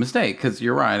a mistake, because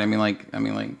you're right.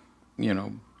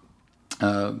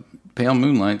 Pale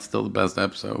Moonlight's still the best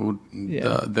episode.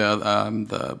 Yeah.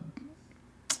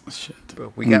 Shit.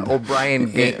 We got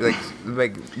O'Brien,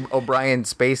 like O'Brien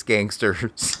space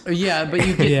gangsters. Yeah, but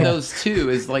you get those too.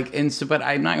 Is like, but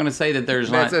I'm not going to say that there's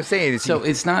not. That's what I'm saying. So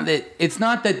it's not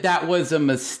that was a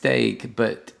mistake,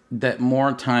 but that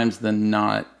more times than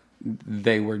not,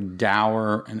 they were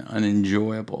dour and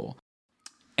unenjoyable.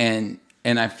 And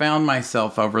I found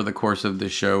myself over the course of the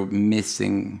show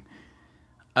missing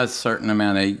a certain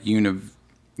amount of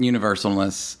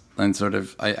universalness and sort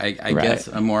of, I guess,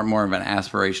 a more of an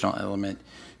aspirational element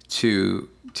to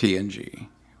TNG,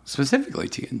 specifically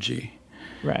TNG.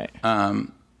 Right.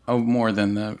 More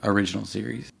than the original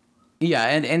series. Yeah,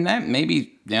 and that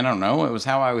maybe, I don't know, it was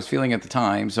how I was feeling at the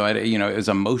time. So, it was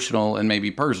emotional and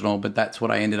maybe personal, but that's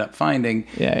what I ended up finding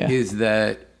is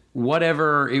that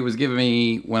whatever it was giving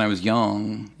me when I was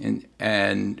young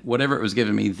and whatever it was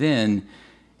giving me then,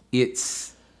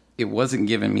 it wasn't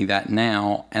giving me that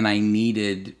now, and I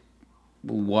needed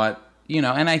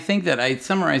and I think that I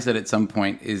summarized it at some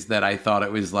point, is that I thought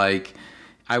it was like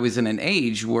I was in an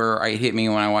age where it hit me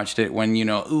when I watched it when,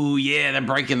 ooh, yeah, they're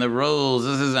breaking the rules.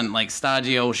 This isn't like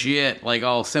stodgy old shit, like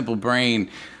all simple brain,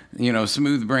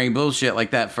 smooth brain bullshit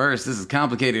like that first. This is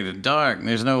complicated and dark, and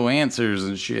there's no answers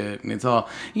and shit, and it's all,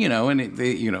 and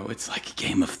it's like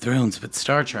Game of Thrones, but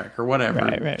Star Trek or whatever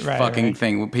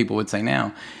thing what people would say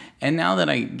now. And now that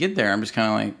I get there, I'm just kind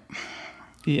of like...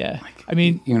 Yeah. I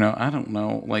mean... I don't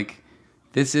know. Like,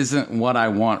 this isn't what I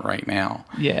want right now.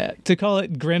 Yeah. To call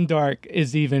it grimdark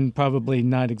is even probably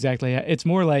not exactly... It's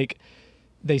more like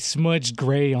they smudged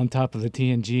gray on top of the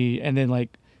TNG, and then,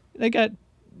 like, they got...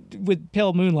 With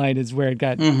Pale Moonlight is where it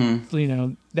got...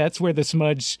 That's where the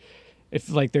smudge if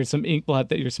like there's some ink blot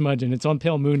that you're smudging, it's on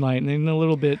pale moonlight, and then a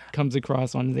little bit comes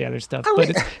across onto the other stuff. I But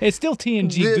mean, it's still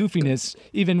TNG goofiness,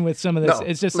 even with some of this. No,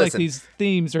 It's just like listen. these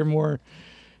themes are more,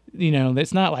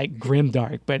 it's not like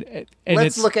grimdark, but and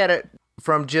Let's it's look at it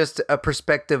from just a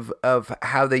perspective of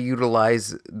how they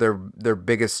utilize their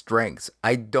biggest strengths.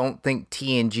 I don't think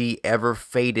TNG ever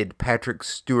faded Patrick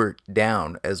Stewart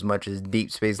down as much as Deep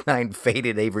Space Nine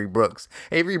faded Avery Brooks.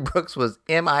 Avery Brooks was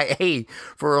MIA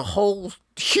for a whole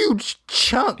huge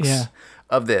chunks Yeah.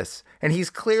 of this, and he's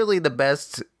clearly the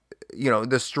best,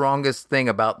 the strongest thing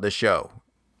about the show.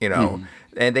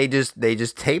 And they just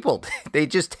tabled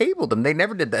him. They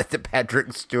never did that to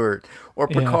Patrick Stewart or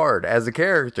Picard as a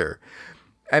character.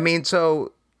 I mean,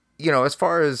 so, as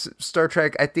far as Star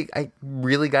Trek, I think I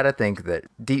really got to think that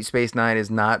Deep Space Nine is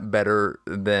not better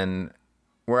than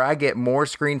where I get more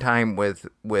screen time with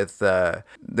the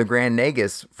Grand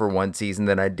Nagus for one season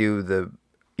than I do the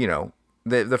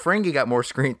Ferengi got more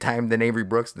screen time than Avery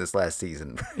Brooks this last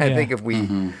season. I Yeah. think if we,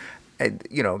 that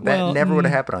Well, never would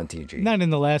have happened on TNG. not in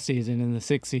the last season, in the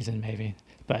 6th season maybe.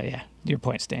 But yeah, your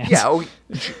point stands. Yeah,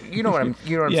 you know what I'm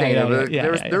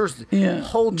saying. There's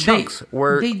whole chunks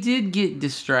where they did get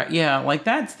distracted. Yeah, like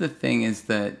that's the thing, is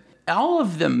that all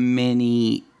of the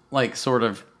many like sort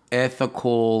of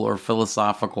ethical or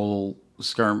philosophical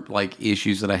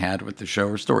issues that I had with the show,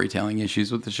 or storytelling issues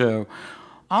with the show,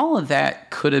 all of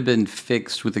that could have been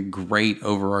fixed with a great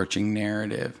overarching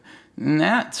narrative. And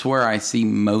that's where I see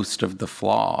most of the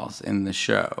flaws in the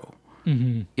show,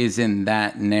 is in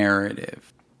that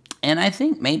narrative. And I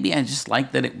think maybe I just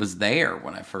liked that it was there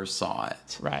when I first saw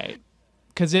it. Right.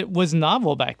 Because it was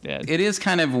novel back then. It is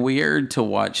kind of weird to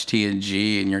watch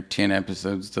TNG and you're 10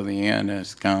 episodes to the end, and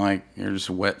it's kind of like you're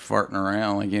just wet farting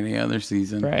around like any other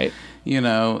season. Right. And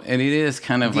it is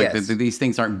kind of like Yes. these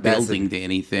things aren't building to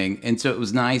anything. And so it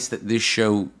was nice that this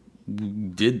show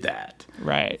did that.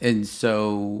 Right. And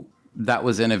so that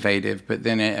was innovative. But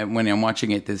then when I'm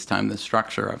watching it this time, the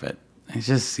structure of it, I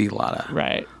just see a lot of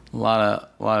Right. a lot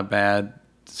of bad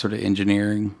sort of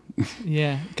engineering.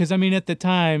 Yeah, because I mean, at the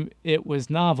time it was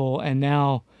novel, and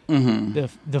now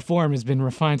the form has been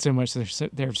refined so much.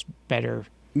 There's better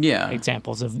Yeah.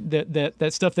 examples of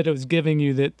that stuff that it was giving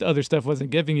you that other stuff wasn't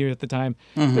giving you at the time.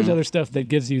 There's other stuff that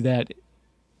gives you that,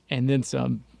 and then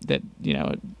some that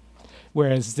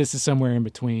Whereas this is somewhere in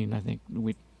between. I think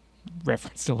we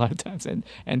referenced a lot of times, and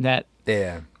that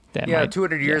that might-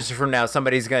 200 years from now,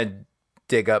 somebody's gonna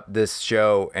dig up this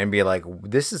show and be like,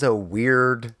 "This is a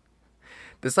weird."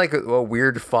 This is like a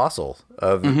weird fossil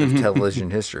of television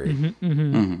history.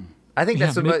 I think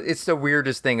that's it's the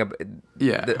weirdest thing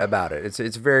about it.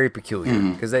 It's very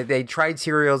peculiar because they tried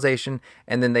serialization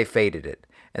and then they faded it,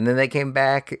 and then they came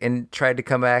back and tried to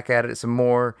come back at it some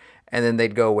more, and then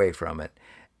they'd go away from it.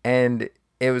 And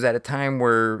it was at a time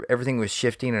where everything was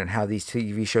shifting and how these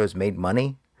TV shows made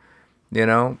money,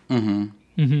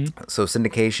 So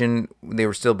syndication, they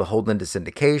were still beholden to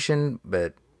syndication,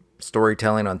 but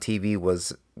storytelling on TV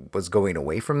was going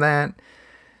away from that.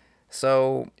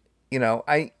 So,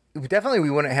 I definitely we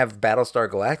wouldn't have Battlestar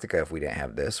Galactica if we didn't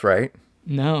have this, right?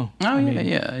 no. Oh,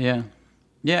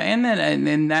 yeah. And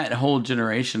then that whole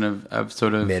generation of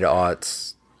sort of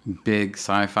Mid-aughts. big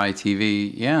sci-fi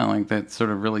TV, like that sort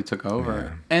of really took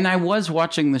over. And I was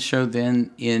watching the show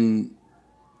then in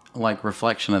like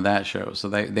reflection of that show, so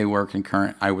they were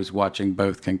concurrent. I was watching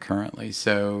both concurrently,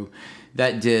 so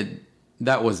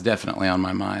that was definitely on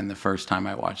my mind the first time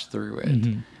I watched through it,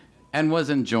 and was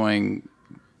enjoying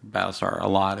Battlestar a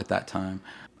lot at that time.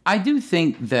 I do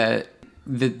think that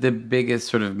the biggest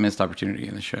sort of missed opportunity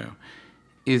in the show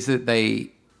is that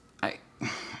I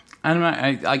don't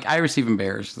know. Like Ira Stephen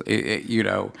Bears, it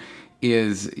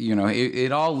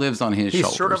all lives on his shoulders.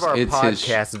 He's sort of our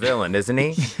podcast villain, isn't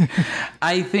he?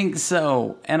 I think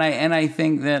so, and I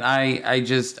think that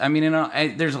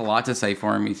there's a lot to say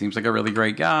for him. He seems like a really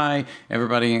great guy.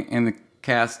 Everybody in the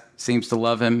cast seems to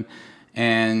love him,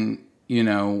 and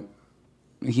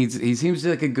he seems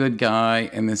like a good guy.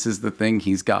 And this is the thing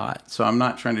he's got. So I'm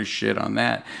not trying to shit on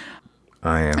that.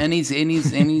 I am. And he's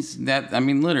that. I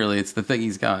mean, literally, it's the thing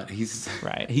he's got. He's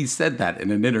Right. He said that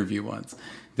in an interview once.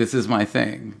 This is my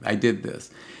thing. I did this.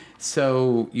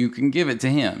 So you can give it to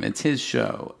him. It's his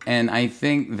show. And I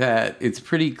think that it's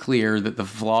pretty clear that the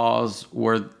flaws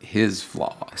were his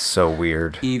flaws. So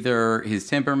weird. Either his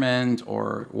temperament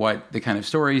or what the kind of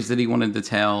stories that he wanted to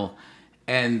tell.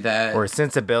 And that... Or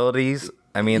sensibilities.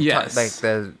 I mean, Yes.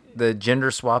 like the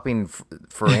gender swapping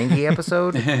Ferengi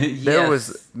episode. Yes.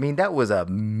 That was a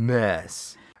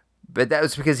mess. But that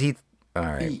was because he... All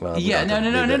right. Well, Yeah, no.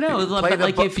 Play But the,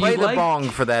 like, if play you the like... bong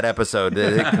for that episode.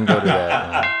 It can go to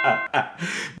that.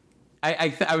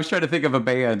 I was trying to think of a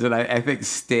band, and I think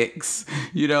Styx,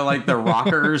 like the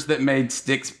rockers that made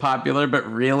Styx popular,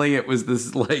 but really it was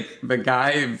this, like, the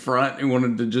guy in front who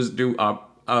wanted to just do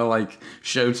like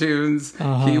show tunes.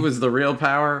 He was the real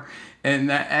power.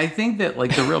 And I think that,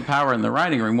 like, the real power in the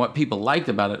writing room, what people liked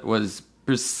about it was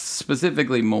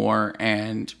specifically Moore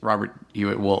and Robert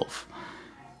Hewitt Wolfe.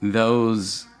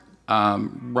 Those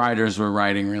writers were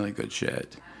writing really good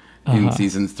shit in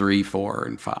seasons 3, 4,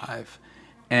 and 5.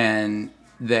 And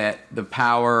that the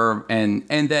power and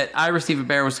that Ira Steven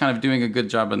Behr was kind of doing a good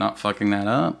job of not fucking that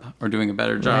up or doing a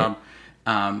better job.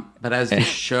 But as the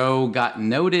show got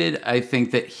noted, I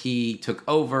think that he took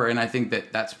over, and I think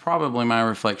that that's probably my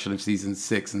reflection of seasons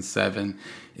 6 and 7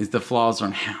 is the flaws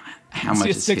on how much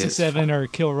is 6 and 7 or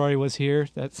Kilroy was here.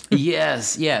 That's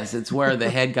yes. It's where the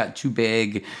head got too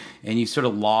big, and you sort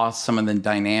of lost some of the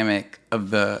dynamic of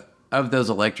those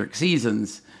electric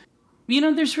seasons.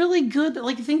 There's really good,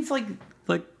 like, things like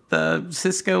the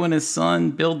Sisko and his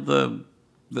son build the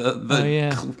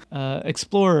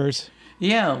Explorers.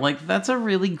 Yeah, like, that's a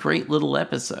really great little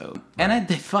episode. And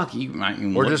you might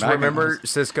even Or look just back remember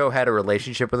Sisko had a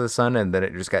relationship with his son, and then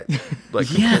it just got, like,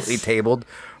 completely tabled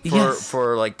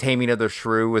for like Taming of the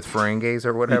Shrew with Ferengis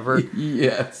or whatever.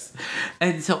 Yes.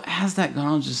 And so as that gone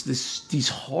on, just these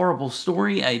horrible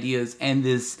story ideas, and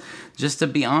this, just to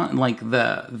be on, like,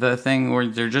 the thing where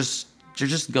they're just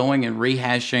going and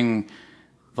rehashing,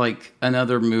 like,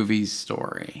 another movie's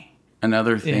story.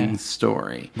 Another thing's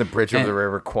story. The Bridge of the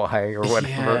River Kwai or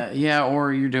whatever. Yeah,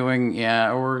 or you're doing,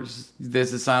 or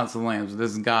this is Silence of the Lambs,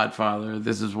 this is Godfather,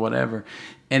 this is whatever.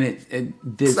 And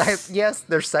yes,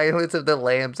 there's Silence of the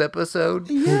Lambs episode.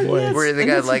 Yes. Where they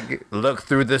got, like, look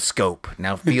through the scope.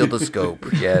 Now feel the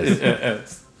scope.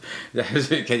 Yes.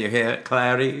 Can you hear it,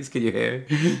 Cloudies? Can you hear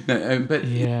it? But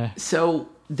yeah. So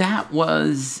that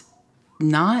was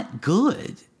not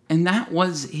good. And that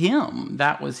was him.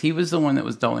 He was the one that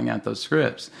was doling out those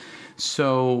scripts.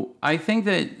 So I think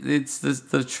that it's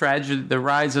the tragedy, the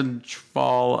rise and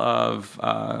fall of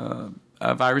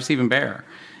Ira Steven Behr,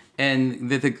 and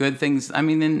that the good things. I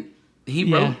mean, and he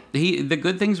wrote the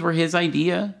good things were his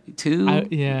idea too.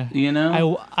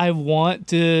 I want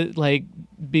to, like,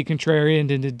 be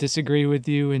contrarian and to disagree with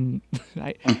you, and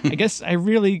I guess I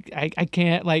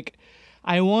can't, like.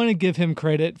 I want to give him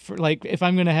credit for, like, if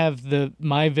I'm going to have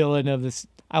my villain of this,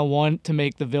 I want to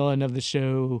make the villain of the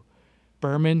show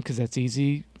Berman, because that's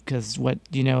easy, because what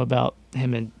you know about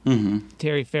him and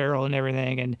Terry Farrell and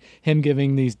everything, and him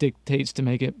giving these dictates to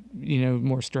make it,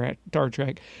 more Star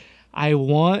Trek. I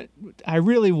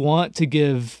really want to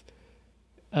give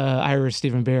Ira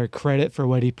Steven Behr credit for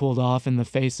what he pulled off in the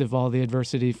face of all the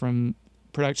adversity from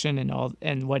production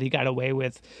and what he got away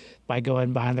with by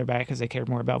going behind their back because they cared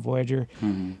more about Voyager.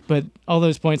 But all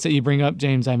those points that you bring up,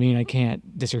 James, I mean, I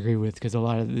can't disagree with, because a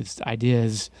lot of these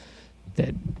ideas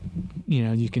that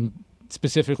you can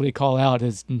specifically call out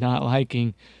as not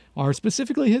liking are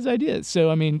specifically his ideas. So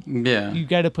I mean, you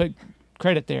got to put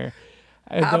credit there.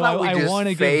 How about we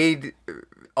just fade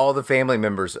all the family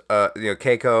members,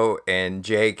 Keiko and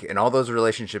Jake and all those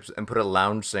relationships, and put a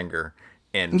lounge singer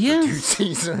in for 2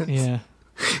 seasons?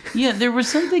 Yeah, there was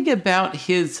something about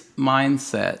his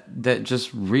mindset that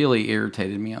just really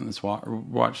irritated me on this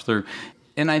watch through.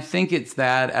 And I think it's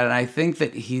that, and I think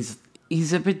that he's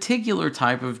a particular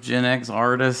type of Gen X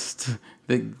artist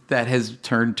that has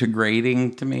turned to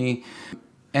grating to me.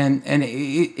 And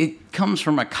it comes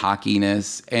from a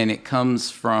cockiness, and it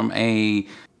comes from a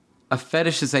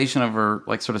fetishization of her,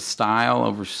 like, sort of style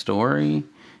over story.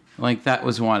 Like, that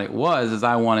was what it was, is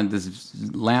I wanted this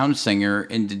lounge singer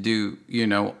and to do,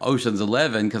 Ocean's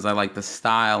 11, because I like the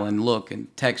style and look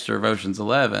and texture of Ocean's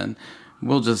 11.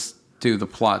 We'll just do the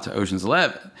plot to Ocean's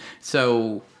 11.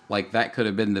 So, like, that could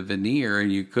have been the veneer,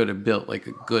 and you could have built, like,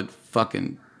 a good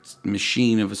fucking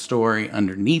machine of a story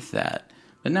underneath that.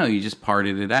 But no, you just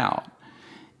parted it out.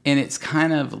 And it's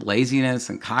kind of laziness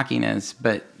and cockiness,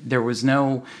 but there was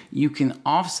you can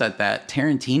offset that.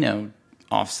 Tarantino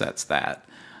offsets that.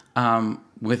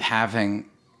 With having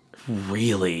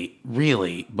really,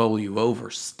 really bowl you over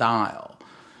style.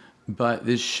 But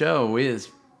this show is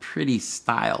pretty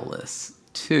styleless,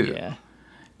 too. Yeah.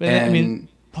 But I mean,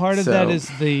 part of that is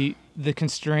the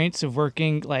constraints of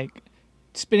working, like,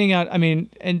 spitting out, I mean,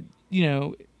 and,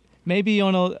 maybe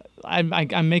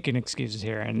I'm making excuses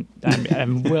here, and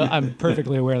I'm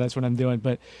perfectly aware that's what I'm doing,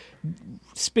 but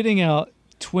spitting out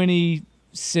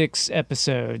 26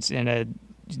 episodes in a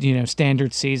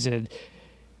standard season,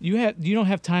 you don't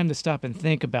have time to stop and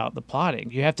think about the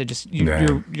plotting. You have to just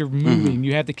you're moving.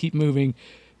 You have to keep moving.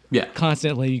 Yeah.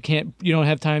 constantly. You don't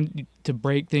have time to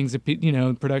break things.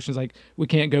 Production's like, we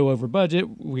can't go over budget.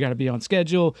 We got to be on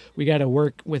schedule. We got to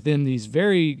work within these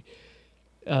very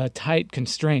tight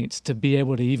constraints to be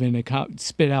able to even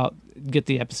get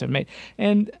the episode made.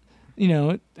 And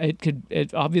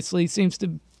it obviously seems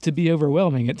to be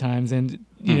overwhelming at times. And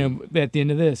at the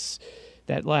end of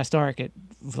that last arc,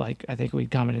 I think we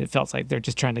commented, it felt like they're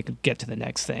just trying to get to the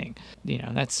next thing.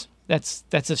 That's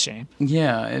a shame.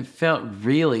 Yeah, it felt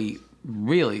really,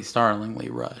 really startlingly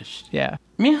rushed. Yeah.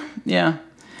 Yeah.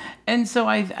 And so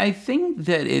I think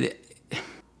that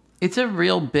it's a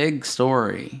real big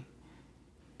story.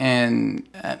 And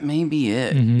that may be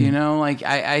it.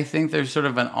 I think there's sort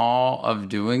of an awe of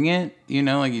doing it.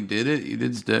 Like you did it. You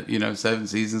did 7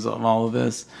 seasons of all of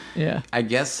this. Yeah. I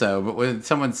guess so. But when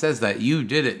someone says that, you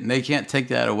did it, and they can't take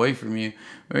that away from you.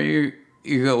 Or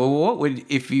you go, well,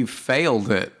 if you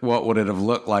failed it, what would it have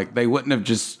looked like? They wouldn't have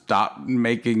just stopped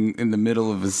making in the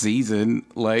middle of a season.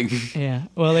 Like, yeah.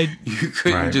 Well, you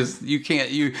couldn't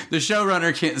the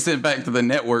showrunner can't send back to the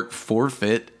network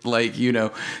forfeit.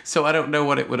 So I don't know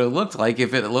what it would have looked like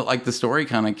if it looked like the story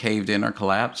kind of caved in or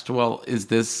collapsed. Well, is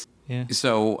this? Yeah.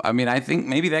 So, I think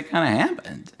maybe that kind of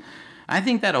happened. I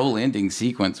think that whole ending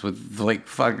sequence with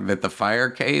that the fire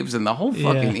caves and the whole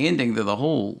fucking ending to the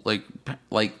whole like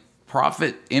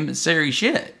prophet emissary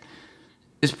shit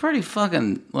is pretty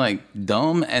fucking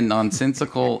dumb and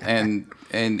nonsensical and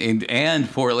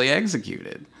poorly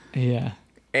executed. Yeah.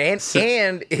 And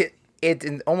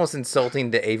it's almost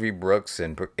insulting to Avery Brooks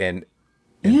and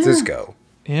Sisko.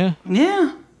 Yeah.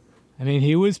 Yeah. I mean,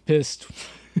 he was pissed,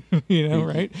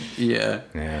 right? Yeah.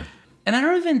 Yeah. And I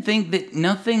don't even think that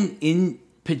nothing in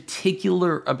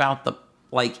particular about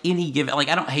any given,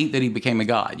 I don't hate that he became a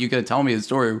god. You could tell me a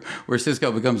story where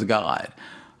Sisko becomes a god.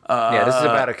 This is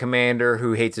about a commander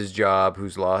who hates his job,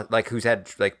 who's lost, who's had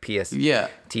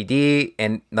PTSD,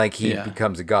 and he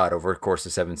becomes a god over the course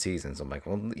of 7 seasons. I'm like,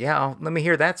 well, yeah, let me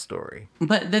hear that story.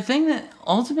 But the thing that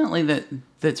ultimately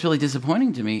that's really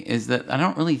disappointing to me is that I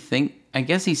don't really think, I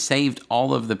guess he saved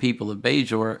all of the people of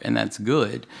Bajor, and that's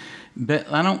good.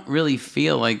 But I don't really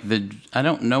feel I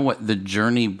don't know what the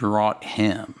journey brought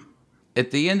him.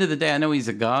 At the end of the day, I know he's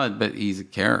a god, but he's a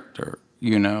character,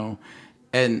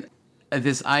 and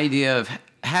this idea of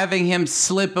having him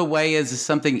slip away as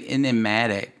something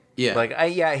enigmatic.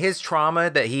 Yeah. His trauma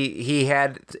that he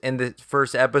had in the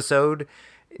first episode,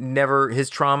 his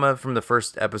trauma from the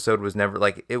first episode was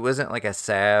never it wasn't like a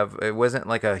salve. It wasn't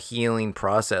like a healing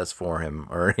process for him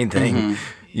or anything.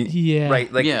 Mm-hmm. Yeah.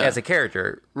 Right. As a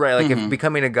character, right. If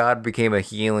becoming a god became a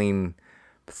healing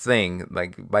thing,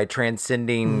 by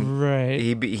transcending, right,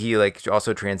 he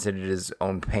also transcended his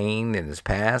own pain in his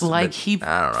past. I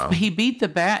don't know, he beat the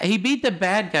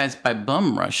bad guys by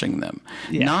bum rushing them,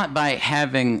 not by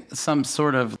having some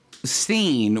sort of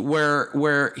scene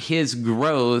where his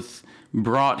growth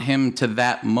brought him to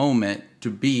that moment to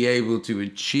be able to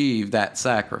achieve that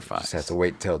sacrifice. Just have to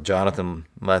wait till Jonathan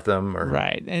left them,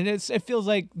 right. And it feels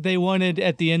like they wanted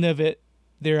at the end of it,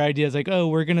 their idea is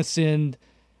we're gonna send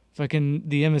fucking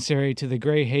the emissary to the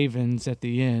Grey Havens at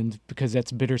the end because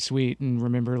that's bittersweet. And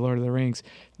remember Lord of the Rings,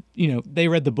 they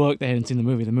read the book, they hadn't seen the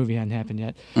movie. The movie hadn't happened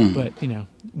yet, but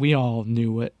we all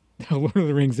knew how Lord of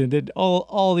the Rings ended.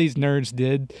 All these nerds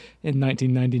did in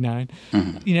 1999.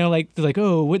 They're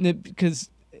oh, wouldn't it? Because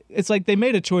it's they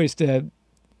made a choice to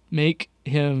make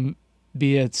him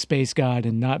be a space god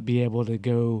and not be able to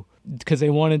go, because they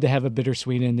wanted to have a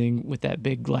bittersweet ending with that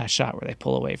big last shot where they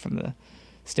pull away from the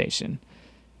station.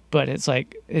 But it's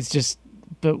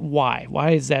but why?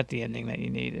 Why is that the ending that you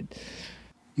needed?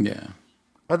 Yeah.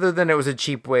 Other than it was a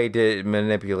cheap way to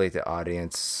manipulate the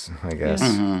audience, I guess.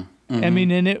 I mean,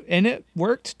 and it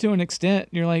worked to an extent.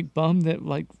 You're bummed that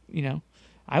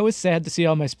I was sad to see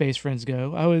all my space friends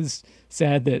go. I was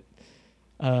sad that,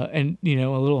 and a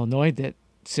little annoyed that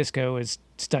Sisko is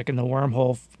stuck in the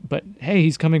wormhole. But hey,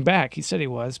 he's coming back. He said he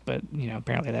was, but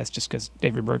apparently that's just because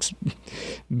Avery Brooks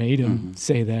made him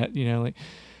say that.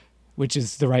 Which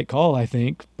is the right call, I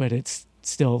think, but it's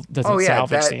still doesn't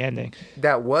salvage the ending.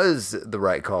 That was the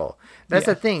right call. That's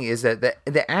the thing, is that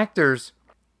the actors,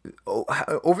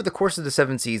 over the course of the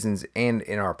 7 seasons and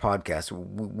in our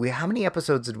podcast, how many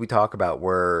episodes did we talk about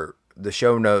where the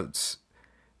show notes,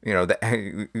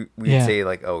 we'd say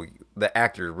the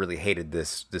actor really hated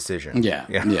this decision. Yeah.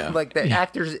 The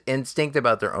actors' instinct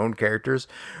about their own characters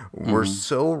were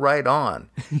so right on,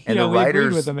 and the we writers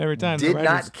agreed with them every time. did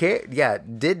not care. Yeah,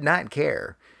 did not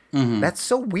care. That's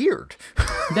so weird.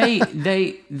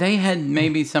 they had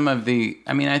maybe some of the.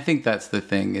 I mean, I think that's the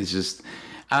thing. Is just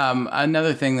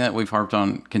Another thing that we've harped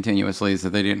on continuously is that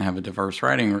they didn't have a diverse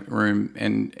writing room,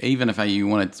 and even if you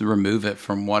wanted to remove it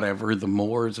from whatever the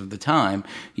mores of the time,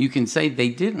 you can say they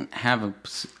didn't have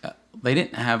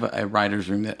a writer's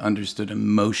room that understood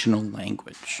emotional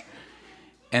language,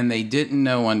 and they didn't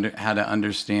know how to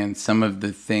understand some of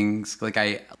the things. Like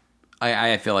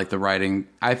I feel like the writing.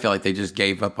 I feel like they just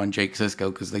gave up on Jake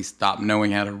Sisko because they stopped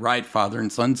knowing how to write father and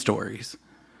son stories.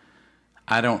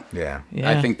 I don't. Yeah.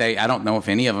 I think I don't know if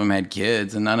any of them had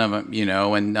kids, and none of them,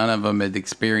 and none of them had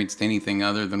experienced anything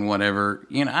other than whatever,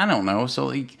 I don't know. So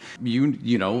like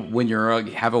when you're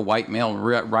have a white male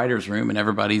writer's room and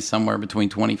everybody's somewhere between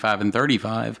 25 and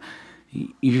 35,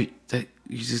 you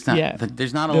just not. Yeah.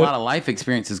 There's not a lot of life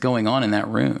experiences going on in that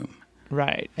room.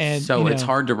 Right. And So it's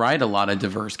hard to write a lot of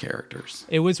diverse characters.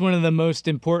 It was one of the most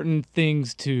important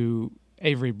things to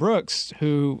Avery Brooks,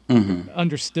 who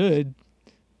understood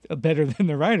better than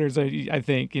the writers, I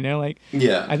think,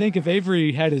 Yeah. I think if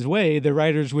Avery had his way, the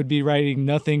writers would be writing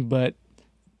nothing but,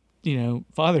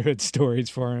 fatherhood stories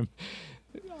for him.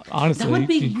 Honestly. That would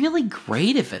be really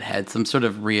great if it had some sort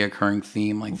of reoccurring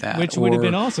theme like that. Which would have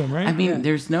been awesome, right? I mean,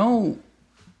 there's no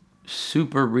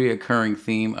super reoccurring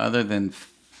theme other than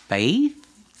faith.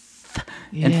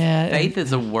 And faith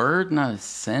is a word, not a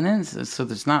sentence. So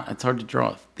it's hard to draw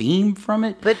a theme from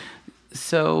it. But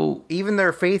so even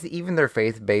their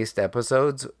faith-based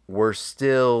episodes were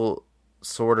still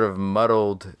sort of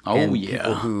muddled.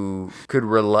 People who could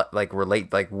relate. Like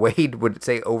Wade would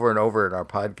say over and over in our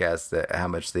podcast that how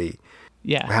much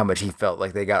he felt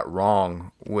like they got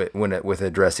wrong with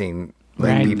addressing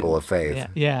people of faith.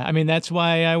 Yeah. I mean, that's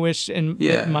why I wish, and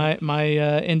my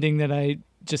ending that I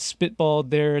just spitballed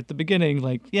there at the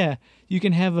beginning, you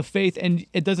can have a faith, and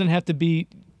it doesn't have to be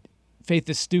faith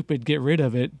is stupid, get rid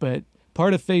of it, but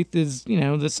part of faith is,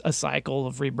 this a cycle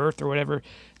of rebirth or whatever.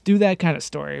 Do that kind of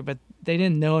story, but they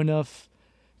didn't know enough.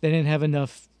 They didn't have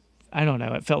enough. I don't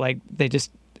know. It felt like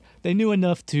they knew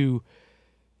enough to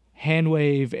hand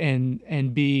wave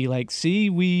and be like,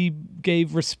 see, we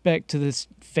gave respect to this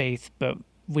faith, but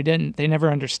we didn't. They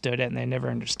never understood it, and they never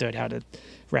understood how to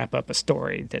wrap up a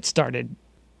story that started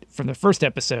from the first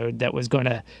episode. That was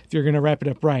gonna, if you're gonna wrap it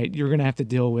up right, you're gonna have to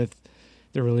deal with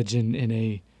the religion in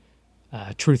a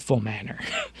truthful manner.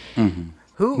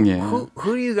 Who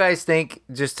do you guys think,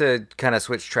 just to kind of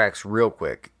switch tracks real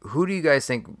quick, who do you guys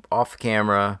think off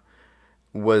camera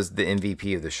was the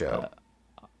MVP of the show?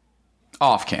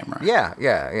 Off camera.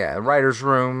 Yeah. Writer's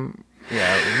room.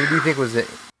 Yeah. Who do you think was it?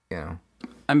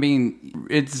 I mean,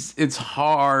 it's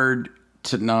hard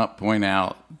to not point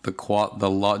out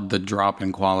the drop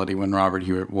in quality when Robert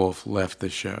Hewitt Wolf left the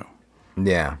show.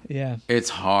 Yeah. It's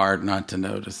hard not to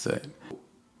notice it.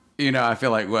 I feel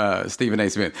like Stephen A.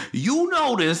 Smith. You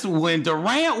noticed when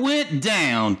Durant went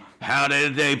down, how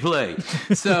did they play?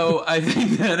 So I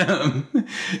think that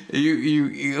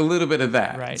you a little bit of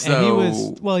that. Right. So,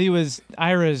 and he was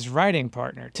Ira's writing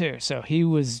partner too, so he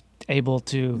was able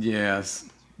to. Yes.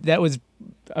 That was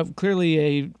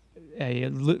clearly a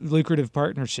lucrative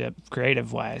partnership,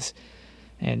 creative wise,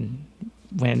 and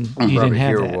when you didn't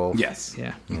have that. Wolf. Yes.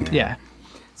 Yeah.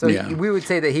 So we would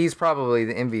say that he's probably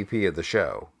the MVP of the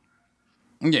show.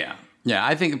 Yeah.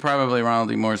 I think probably Ronald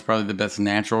D. Moore is probably the best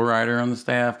natural writer on the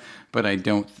staff, but I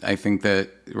think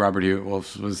that Robert Hewitt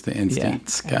Wolf was the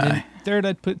instincts guy. Third,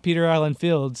 I'd put Peter Allen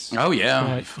Fields. Oh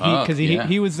yeah, because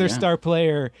he was their star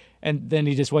player, and then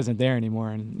he just wasn't there anymore,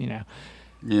 and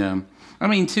Yeah, I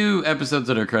mean, 2 episodes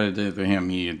that are credited to him,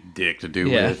 he had a dick to do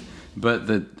with, but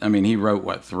he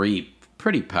wrote 3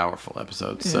 pretty powerful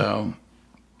episodes, so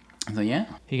yeah.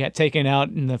 He got taken out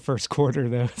in the first quarter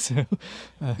though, so.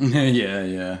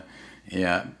 Yeah.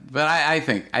 But I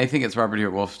think it's Robert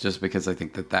Hewitt Wolf, just because I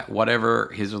think that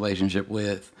whatever his relationship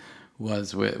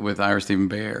was with Ira Steven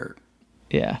Behr,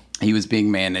 he was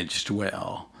being managed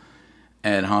well,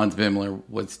 and Hans Beimler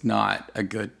was not a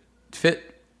good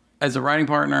fit as a writing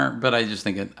partner. But I just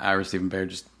think that Ira Steven Behr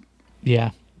just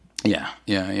Yeah.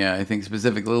 I think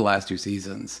specifically the last 2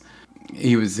 seasons,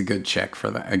 he was a good check for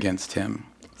that against him.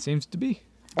 Seems to be.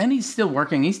 And he's still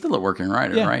working. He's still a working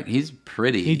writer, right? He's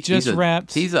pretty. He just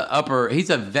wrapped. He's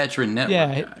a veteran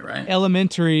network guy, right?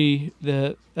 Elementary,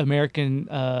 the American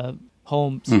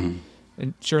Holmes and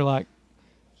Sherlock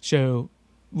show,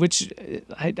 which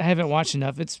I haven't watched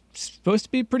enough. It's supposed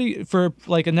to be pretty, for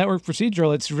like a network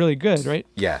procedural, it's really good, right?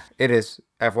 Yeah, it is.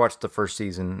 I've watched the first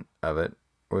season of it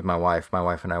with my wife. My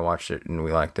wife and I watched it, and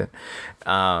we liked it.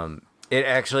 It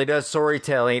actually does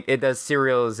storytelling. It does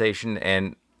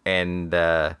serialization and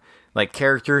like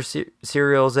character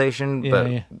serialization,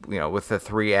 but with the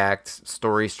 3-act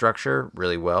story structure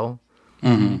really well.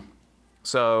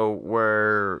 So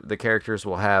where the characters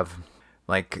will have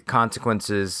like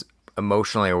consequences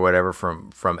emotionally or whatever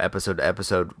from episode to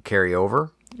episode carry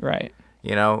over, Right.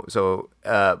 you know? So,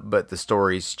 but the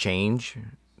stories change.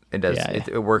 It does. Yeah, yeah.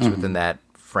 It works within that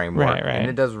framework, Right, right. and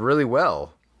it does really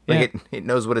well. Like it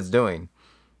knows what it's doing.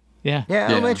 Yeah. Yeah,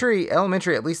 Elementary.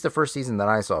 At least the first season that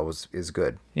I saw is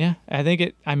good. Yeah. I think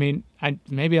it. I mean,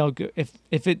 maybe I'll go if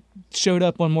it showed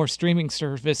up on more streaming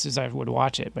services, I would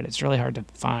watch it. But it's really hard to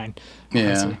find.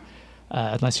 Honestly.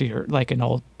 Unless you're like an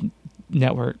old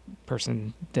network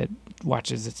person that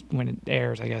watches it when it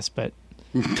airs, I guess. But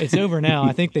it's over now.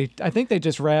 I think they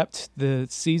just wrapped the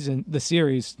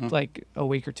series like a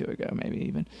week or two ago, maybe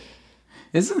even.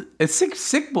 Isn't it's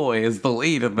Sick Boy is the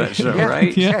lead of that show, Yeah,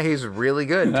 right? Yeah, he's really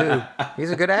good too. He's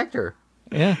a good actor.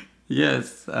 Yeah.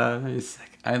 Yes, he's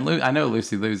sick. I know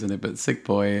Lucy Liu's in it, but Sick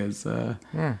Boy is.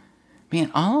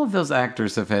 Man, all of those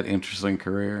actors have had interesting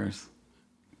careers.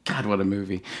 God, what a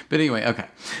movie! But anyway, okay.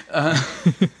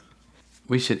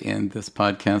 We should end this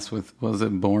podcast with, was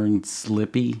it "Born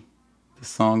Slippy," the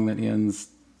song that ends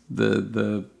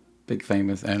the big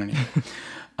famous. I don't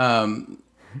know.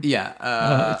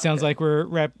 Yeah. It sounds like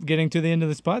we're getting to the end of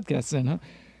this podcast then, huh?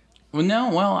 Well, no.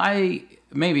 Well, I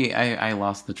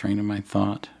lost the train of my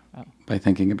thought by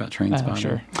thinking about Trainspotting.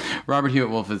 Sure. Robert Hewitt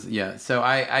Wolf is So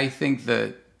I think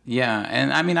that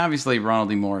and I mean obviously Ronald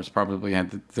D. Morris probably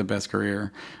had the best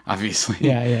career, obviously.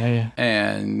 Yeah.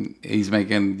 And he's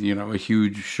making a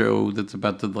huge show that's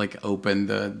about to like open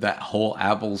that whole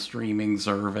Apple streaming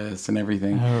service and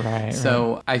everything. Oh, right.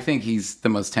 So I think he's the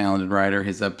most talented writer.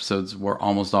 His episodes were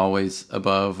almost always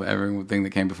above everything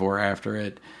that came before or after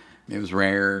it. It was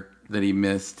rare that he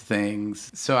missed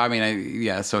things. So I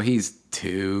mean, so he's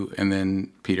 2, and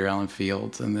then Peter Allen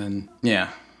Fields, and then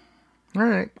All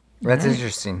right, that's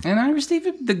interesting. and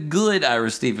the good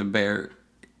Ira Stephen Bear.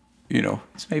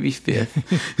 It's maybe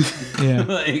 5th. Yeah.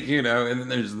 And then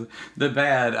there's the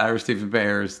bad Ira Stephen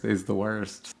Bear is the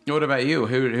worst. What about you?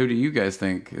 Who do you guys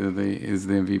think is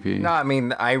the MVP? No, I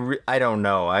mean, I don't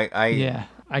know. Yeah.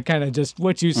 I kind of just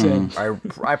what you said.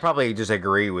 I probably just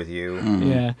agree with you.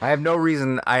 Yeah. I have no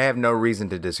reason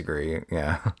to disagree.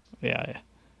 Yeah. Yeah.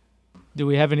 Do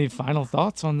we have any final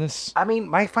thoughts on this? I mean,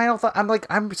 my final thought,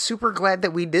 I'm super glad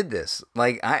that we did this.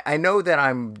 Like, I know that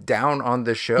I'm down on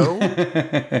the show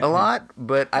a lot,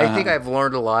 but I think I've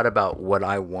learned a lot about what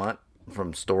I want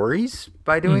from stories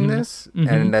by doing this.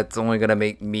 And that's only going to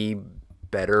make me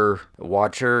better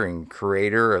watcher and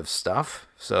creator of stuff.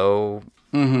 So,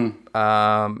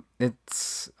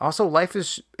 it's also, life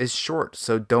is short.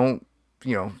 So don't,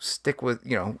 stick with,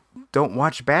 don't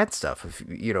watch bad stuff. If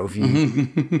you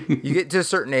get to a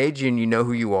certain age and you know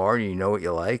who you are and you know what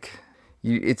you like,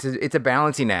 it's a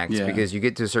balancing act because you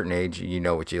get to a certain age and you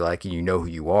know what you like and you know who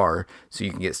you are, so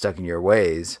you can get stuck in your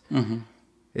ways.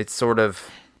 It's sort of,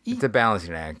 it's a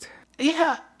balancing act.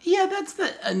 Yeah, that's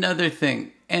another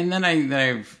thing. And then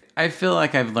I feel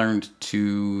like I've learned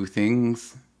 2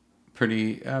 things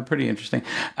pretty interesting.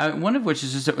 One of which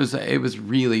is just it was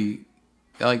really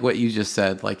like what you just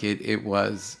said. Like it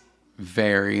was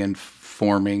very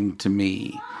informing to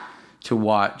me to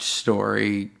watch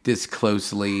story this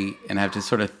closely and have to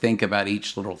sort of think about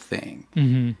each little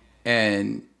thing.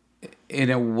 And in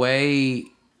a way,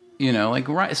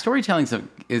 like storytelling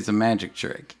is a magic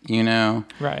trick.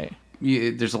 Right.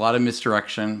 There's a lot of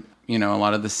misdirection. A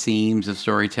lot of the seams of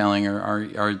storytelling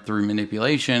are through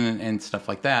manipulation and stuff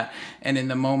like that. And in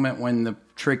the moment when the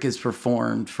trick is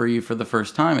performed for you for the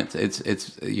first time,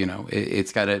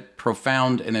 it's got a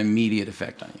profound and immediate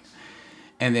effect on you.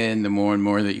 And then the more and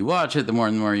more that you watch it, the more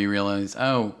and more you realize,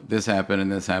 oh, this happened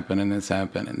and this happened and this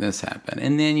happened and this happened.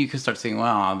 And then you can start saying,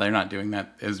 wow, they're not doing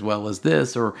that as well as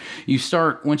this. Or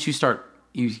once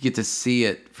you get to see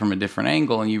it from a different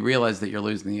angle and you realize that you're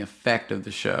losing the effect of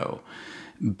the show.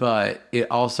 But it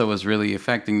also was really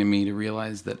affecting to me to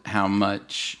realize that how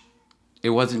much it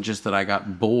wasn't just that I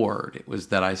got bored. It was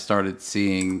that I started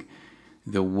seeing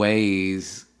the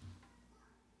ways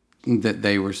that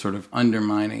they were sort of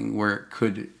undermining where it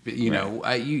could,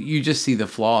 you just see the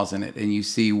flaws in it and you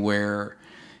see where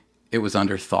it was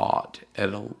underthought at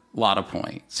a lot of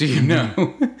points, and that,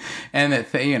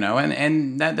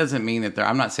 and that doesn't mean that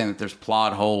I'm not saying that there's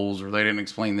plot holes or they didn't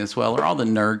explain this well or all the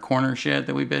nerd corner shit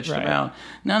that we bitched about.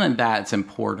 None of that's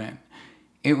important.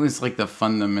 It was like the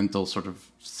fundamental sort of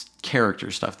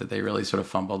character stuff that they really sort of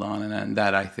fumbled on. And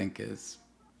that I think it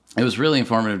was really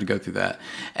informative to go through that.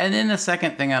 And then the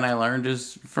second thing that I learned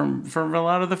is from a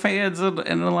lot of the fans and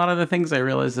a lot of the things I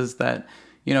realized is that,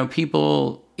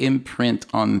 people imprint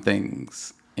on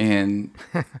things and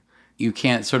you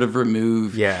can't sort of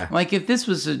remove. Yeah. Like if this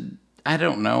was I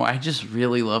don't know. I just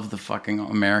really love the fucking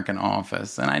American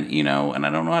Office, and I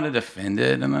don't know how to defend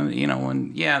it. And then,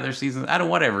 when there's seasons,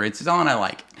 whatever. It's on. I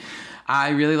like it. I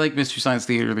really like Mystery Science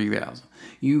Theater 3000.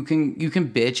 You can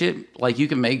bitch it, like you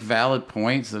can make valid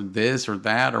points of this or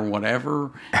that or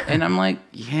whatever, and I'm like,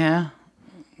 yeah,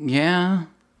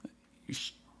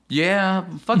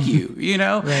 fuck you,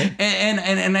 Right.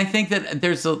 And I think that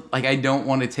there's I don't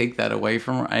want to take that away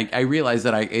from her. I realize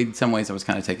that in some ways I was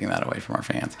kind of taking that away from our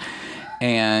fans,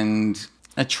 and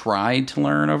I tried to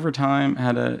learn over time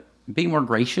how to be more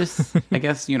gracious, I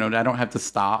guess. I don't have to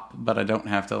stop, but I don't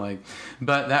have to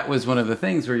but that was one of the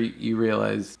things where you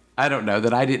realize, I don't know,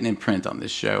 that I didn't imprint on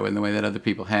this show in the way that other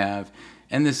people have.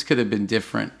 And this could have been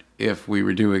different if we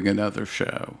were doing another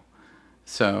show.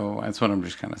 So that's what I'm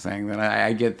just kind of saying, that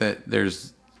I get that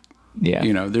there's,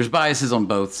 there's biases on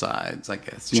both sides, I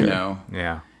guess, Sure.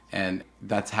 Yeah. And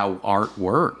that's how art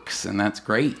works, and that's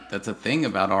great. That's a thing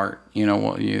about art.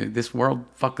 This world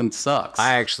fucking sucks.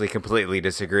 I actually completely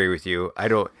disagree with you. I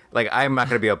don't I'm not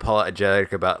going to be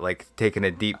apologetic about taking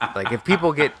a deep if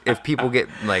people get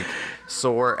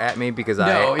sore at me because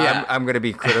I'm going to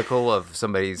be critical of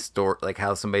somebody's story,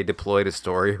 how somebody deployed a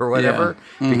story or whatever,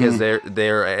 because they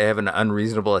have an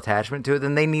unreasonable attachment to it.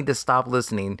 Then they need to stop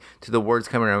listening to the words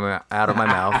coming out of my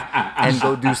mouth and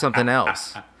go do something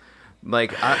else. No,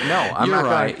 I'm You're not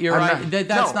right. gonna, You're I'm right. not-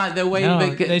 That's no. not the way.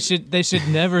 No, they should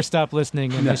never stop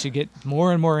listening, and they should get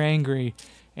more and more angry.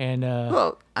 And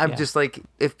Well, I'm just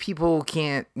if people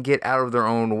can't get out of their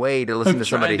own way to listen to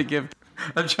somebody.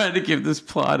 I'm trying to give this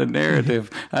plot a narrative.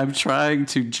 I'm trying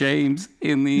to James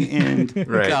in the end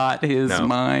Right. got his No.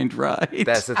 mind right.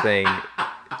 That's the thing.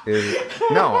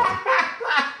 No.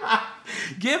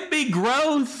 Give me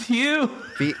growth, Hugh.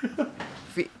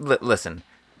 Listen,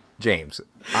 James.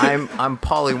 I'm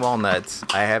Polly Walnuts.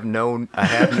 I'm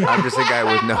just a guy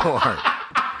with no heart.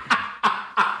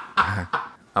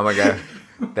 Oh my god.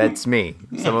 That's me.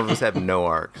 Some of us have no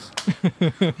arcs.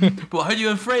 Well, are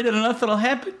you afraid that nothing will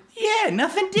happen? Yeah,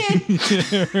 nothing did.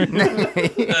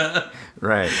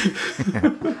 Right.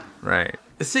 Right.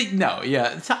 See, no,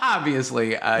 yeah. So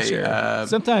obviously,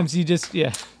 sometimes you just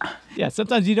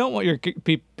sometimes you don't want your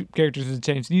characters to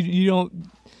change. You don't.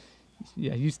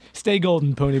 Yeah, you stay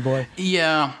golden, pony boy.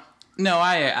 Yeah. No,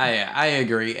 I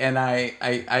agree, and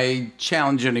I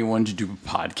challenge anyone to do a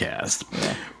podcast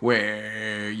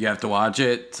where you have to watch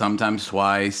it sometimes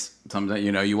twice. Sometimes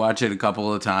you watch it a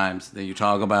couple of times, then you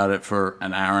talk about it for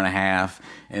an hour and a half,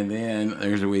 and then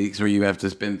there's weeks where you have to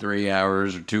spend 3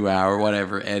 hours or 2 hours,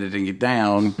 whatever, editing it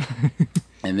down.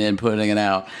 And then putting it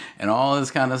out and all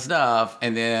this kind of stuff.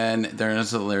 And then there's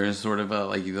sort of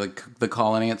the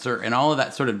call and answer and all of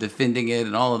that sort of defending it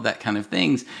and all of that kind of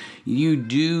things. You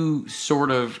do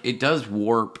it does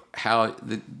warp how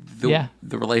the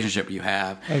relationship you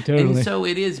have. Oh, totally. And so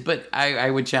it is, but I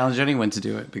would challenge anyone to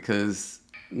do it, because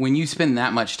when you spend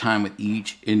that much time with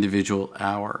each individual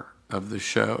hour of the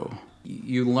show,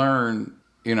 you learn,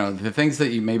 the things that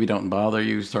you maybe don't bother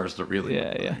you starts to really,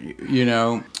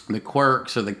 the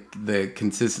quirks or the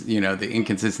consistent, the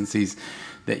inconsistencies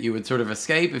that you would sort of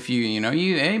escape if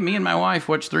hey, me and my wife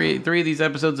watch three of these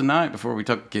episodes a night before we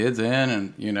tuck the kids in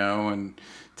and, and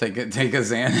take a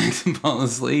Xanax and fall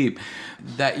asleep.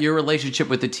 That your relationship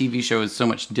with the TV show is so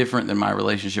much different than my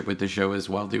relationship with the show is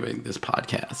while doing this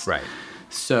podcast. Right.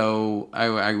 So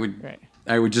I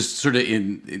would just sort of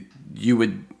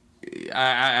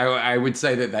I would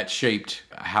say that shaped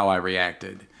how I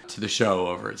reacted to the show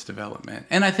over its development.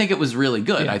 And I think it was really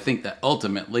good. Yeah. I think that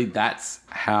ultimately that's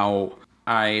how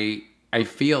I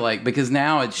feel like, because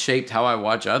now it's shaped how I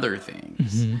watch other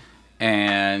things. Mm-hmm.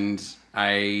 And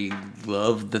I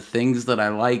love the things that I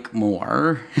like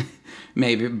more,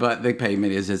 maybe, but the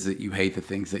payment is that you hate the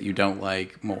things that you don't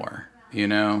like more,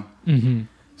 Mm-hmm.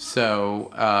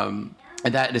 So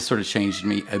that just sort of changed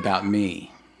about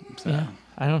me. So. Yeah,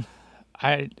 I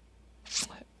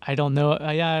don't know.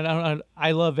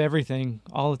 I love everything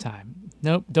all the time.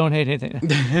 Nope, don't hate anything.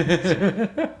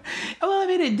 Well,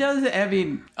 it does.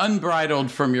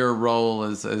 Unbridled from your role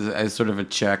as sort of a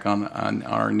check on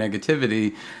our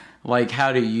negativity.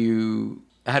 How do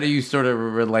you sort of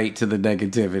relate to the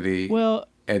negativity? Well,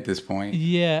 at this point,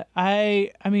 yeah,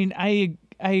 I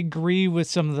agree with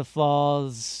some of the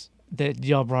flaws that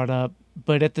y'all brought up.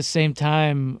 But at the same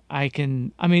time,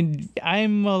 I'm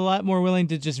a lot more willing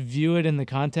to just view it in the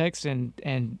context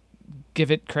and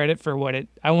give it credit for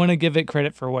I want to give it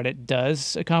credit for what it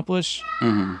does accomplish,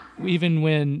 even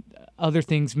when other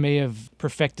things may have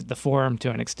perfected the form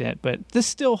to an extent. But this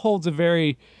still holds a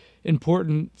very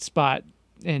important spot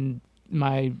in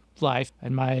my life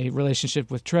and my relationship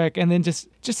with Trek, and then just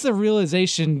the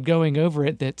realization going over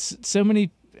it that so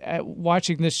many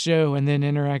watching this show and then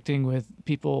interacting with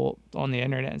people on the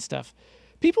internet and stuff,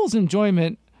 people's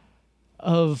enjoyment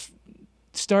of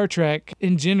Star Trek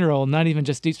in general, not even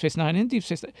just Deep Space Nine and Deep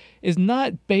Space Nine, is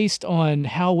not based on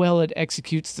how well it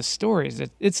executes the stories.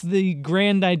 It's the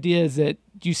grand ideas that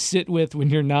you sit with when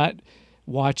you're not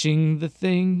watching the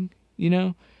thing, you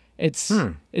know? It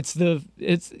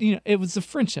was the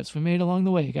friendships we made along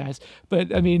the way, guys.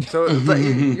 But I mean, So it's like,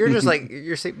 you're just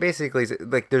like, basically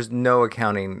like there's no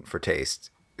accounting for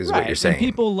taste, is what you're saying. And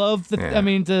people love the. Yeah. I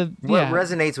mean, What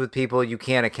resonates with people, you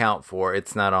can't account for.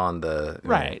 It's not on the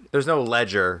Right. There's no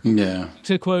ledger. Yeah.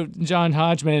 To quote John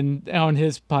Hodgman on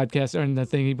his podcast, or in the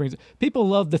thing he brings, people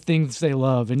love the things they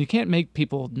love, and you can't make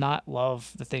people not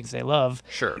love the things they love.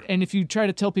 Sure. And if you try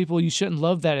to tell people you shouldn't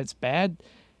love that, it's bad.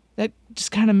 That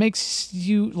just kind of makes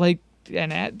you like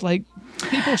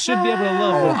people should be able to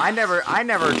love. Oh, what- I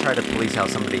never try to police how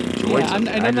somebody enjoys Yeah,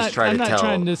 something. I'm I not just try to tell.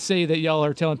 trying to say that y'all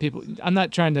are telling people. I'm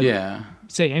not trying to Yeah.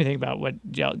 say anything about what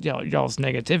y'all's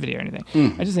negativity or anything.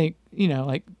 Mm-hmm. I just think,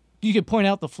 like you could point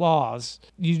out the flaws.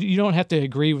 You don't have to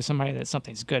agree with somebody that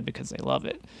something's good because they love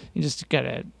it. You just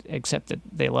gotta accept that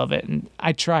they love it. And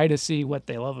I try to see what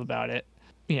they love about it,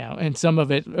 and some of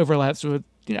it overlaps with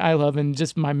I love and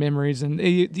just my memories and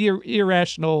the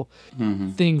irrational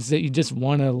things that you just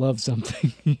want to love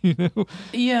something,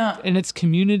 Yeah. And it's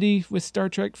community with Star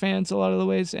Trek fans a lot of the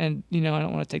ways, and I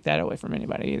don't want to take that away from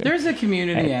anybody either. There's a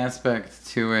community aspect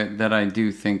to it that I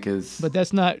do think is. But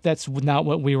that's not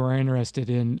what we were interested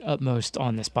in utmost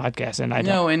on this podcast, and I don't.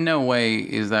 No, in no way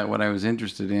is that what I was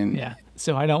interested in. Yeah,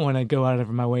 so I don't want to go out of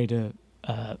my way to,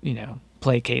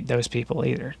 placate those people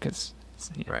either, because.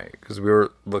 Right, because we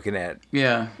were looking at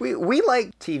Yeah. we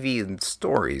like TV and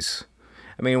stories.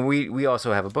 I mean, we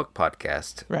also have a book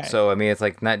podcast. Right. So I mean, it's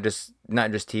like not just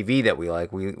TV that we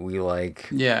like. We like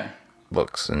Yeah.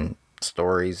 books and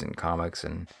stories and comics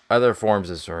and other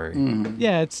forms of story.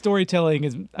 Yeah, it's storytelling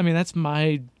is. I mean, that's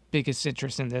my biggest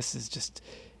interest in this is just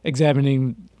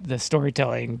examining the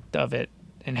storytelling of it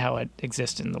and how it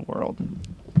exists in the world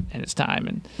and its time.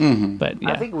 And but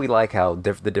yeah, I think we like how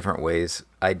the different ways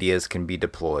ideas can be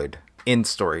deployed in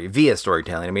story via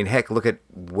storytelling. I mean, heck, look at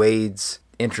Wade's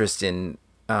interest in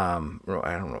I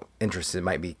don't know, interest in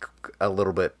might be a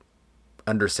little bit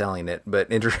underselling it, but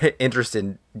interest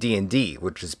in D&D,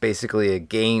 which is basically a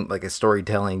game, like a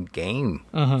storytelling game,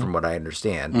 from what I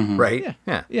understand, right?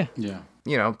 Yeah.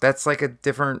 Yeah. That's like a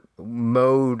different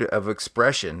mode of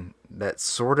expression that's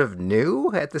sort of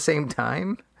new at the same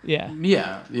time. yeah.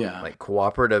 Yeah. Yeah. Like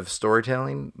cooperative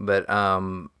storytelling, but I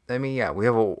mean, yeah, we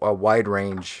have a wide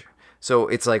range. So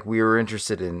it's like we were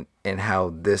interested in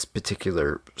how this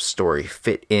particular story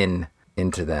fit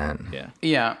into that. Yeah.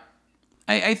 Yeah.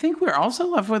 I think we're also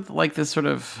left with like this sort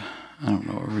of, I don't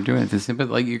know what we're doing at this, but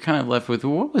like you're kind of left with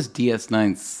what was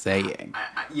DS9 saying?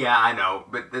 Yeah, I know,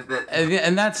 but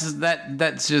And that's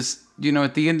just,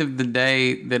 at the end of the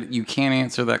day that you can't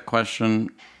answer that question.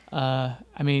 I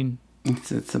mean,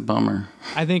 It's a bummer.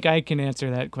 I think I can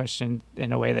answer that question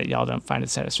in a way that y'all don't find it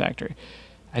satisfactory.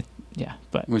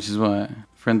 But Which is what?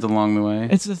 Friends along the way?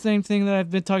 it's the same thing that I've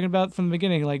been talking about from the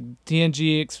beginning. Like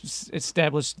TNG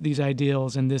established these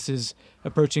ideals, and this is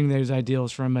approaching those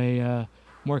ideals from a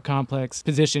more complex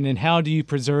position. And how do you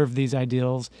preserve these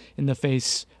ideals in the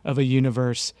face of a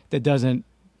universe that doesn't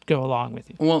go along with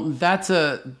you? Well, that's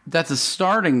a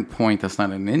starting point. That's not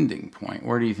an ending point.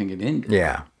 Where do you think it ended?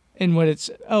 yeah. And what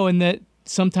and that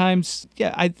sometimes,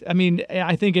 I mean,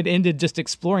 I think it ended just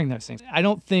exploring those things. I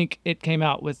don't think it came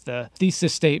out with the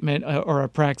thesis statement or a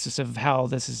praxis of how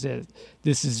this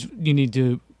is you need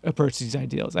to approach these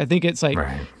ideals. I think it's like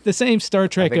the same Star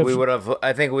Trek. I think we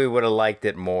would have liked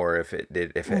it more if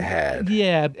it had.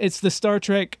 Yeah, it's the Star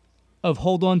Trek of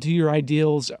hold on to your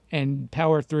ideals and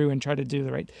power through and try to do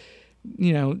the right,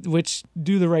 which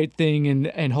do the right thing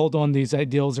and hold on. These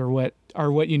ideals are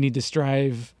what you need to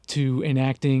strive to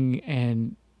enacting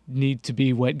and need to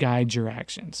be what guides your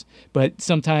actions. But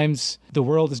sometimes the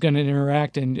world is going to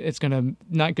interact and it's going to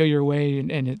not go your way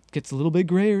and it gets a little bit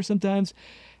grayer sometimes.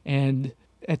 And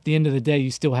at the end of the day,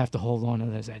 you still have to hold on to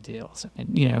those ideals.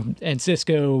 And, and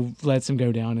Cisco lets him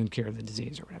go down and cure the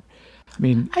disease or whatever. I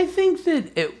mean, I think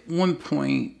that at one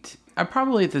point, I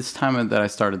probably at this time that I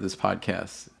started this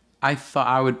podcast, I thought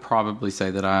I would probably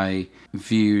say that I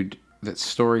viewed that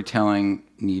storytelling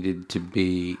needed to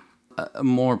be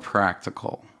more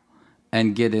practical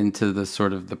and get into the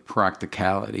sort of the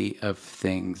practicality of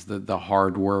things, the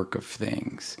hard work of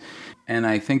things. And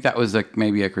I think that was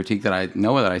maybe a critique that I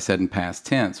know that I said in past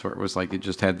tense, where it was like it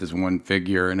just had this one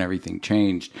figure and everything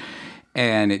changed.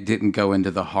 and it didn't go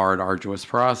into the hard, arduous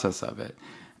process of it.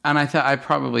 And I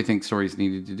probably think stories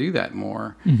needed to do that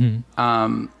more.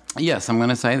 Yes, I'm going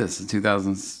to say this in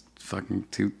 2000s fucking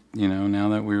two, now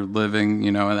that we're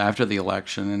living, after the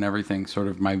election and everything, sort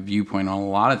of my viewpoint on a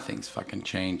lot of things fucking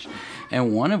changed.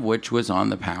 And one of which was on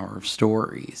the power of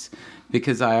stories,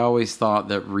 because I always thought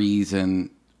that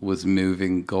reason was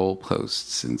moving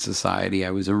goalposts in society.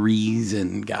 I was a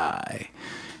reason guy.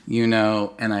 And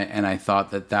I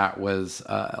thought that was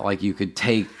like you could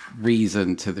take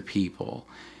reason to the people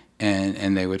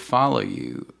and they would follow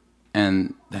you.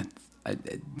 And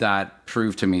that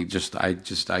proved to me I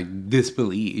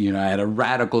disbelieve, I had a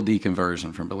radical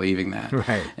deconversion from believing that.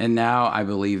 Right. And now I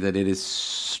believe that it is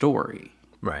story.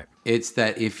 Right. It's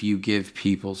that if you give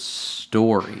people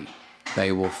story,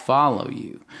 they will follow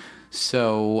you.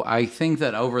 So I think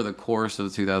that over the course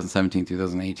of 2017,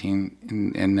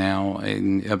 2018, and now,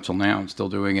 and up till now, I'm still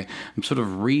doing it. I'm sort of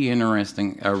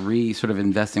sort of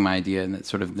investing my idea in that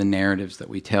sort of the narratives that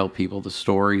we tell people, the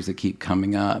stories that keep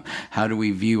coming up. How do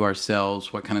we view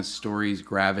ourselves? What kind of stories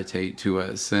gravitate to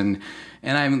us? And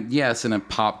I'm, yes, in a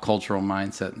pop cultural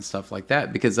mindset and stuff like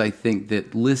that, because I think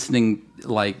that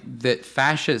that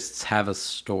fascists have a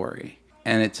story,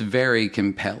 and it's very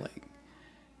compelling.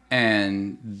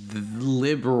 And the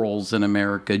liberals in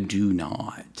America do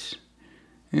not.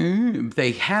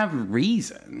 They have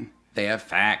reason. They have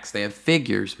facts. They have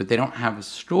figures, but they don't have a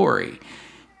story.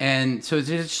 And so it's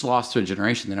just lost to a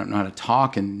generation. They don't know how to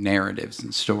talk in narratives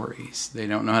and stories. They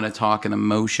don't know how to talk in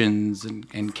emotions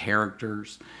and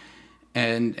characters.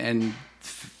 And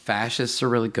fascists are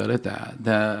really good at that.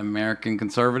 The American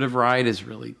conservative right is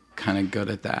really kind of good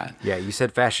at that. Yeah, you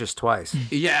said fascist twice.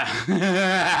 Yeah.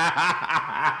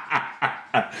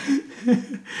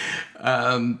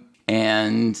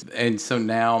 And so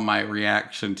now my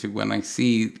reaction to when I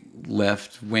see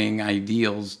left-wing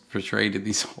ideals portrayed in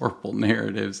these horrible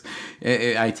narratives,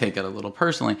 I take it a little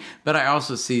personally. But I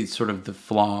also see sort of the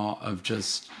flaw of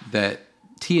just that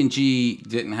TNG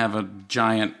didn't have a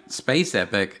giant space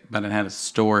epic, but it had a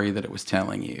story that it was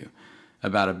telling you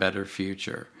about a better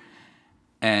future.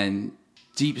 And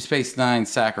Deep Space Nine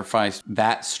sacrificed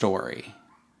that story,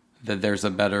 that this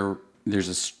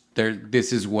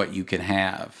is what you can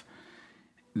have.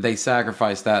 They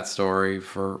sacrificed that story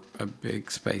for a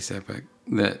big space epic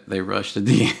that they rushed at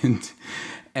the end.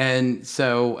 And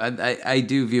so I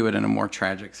do view it in a more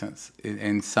tragic sense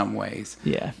in some ways.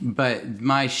 Yeah. But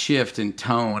my shift in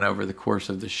tone over the course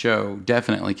of the show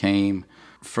definitely came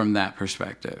from that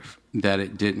perspective, that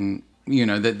it didn't,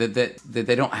 that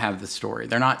they don't have the story.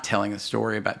 They're not telling a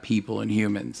story about people and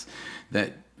humans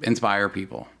that inspire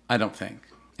people, I don't think.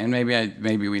 And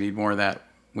maybe we need more of that.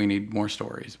 We need more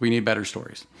stories. We need better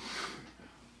stories.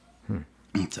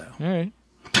 So. All right.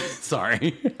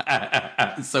 Sorry.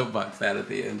 Soapbox that at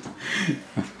the end.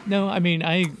 No, I mean,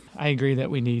 I agree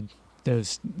that we need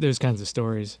those kinds of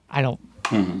stories. I don't.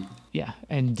 Mm-hmm. Yeah,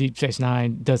 and Deep Space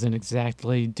Nine doesn't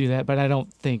exactly do that, but I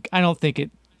don't think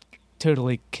it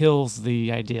totally kills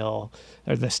the ideal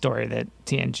or the story that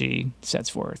TNG sets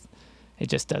forth. It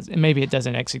just does. And maybe it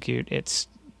doesn't execute its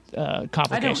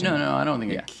complication. I don't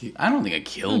think it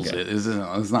kills it.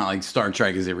 It's not like Star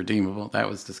Trek is irredeemable. That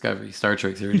was Discovery. Star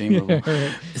Trek's irredeemable. Yeah,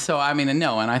 right. So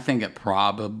no, and I think it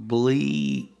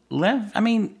probably left. I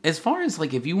mean, as far as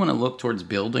like if you want to look towards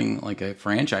building like a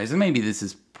franchise, and maybe this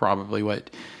is probably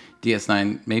what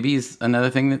DS9 maybe is another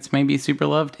thing that's maybe super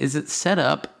loved, is it set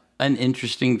up an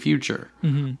interesting future.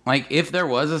 Mm-hmm. Like if there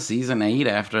was a season 8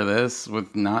 after this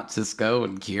with not Sisko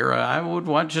and Kira, I would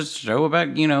watch a show about,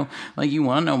 like you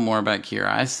want to know more about Kira.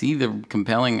 I see the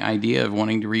compelling idea of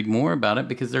wanting to read more about it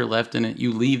because they're left in it.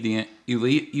 You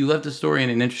left the story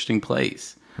in an interesting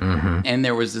place. Mm-hmm. And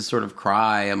there was this sort of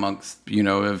cry amongst,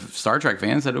 of Star Trek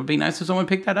fans that it would be nice if someone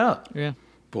picked that up. Yeah.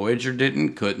 Voyager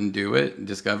couldn't do it.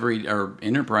 Discovery or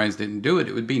Enterprise didn't do it.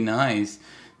 It would be nice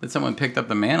that someone picked up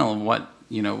the mantle of what,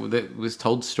 that was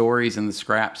told stories in the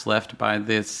scraps left by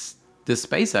this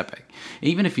space epic.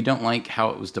 Even if you don't like how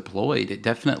it was deployed, it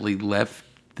definitely left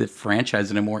the franchise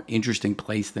in a more interesting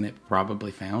place than it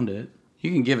probably found it.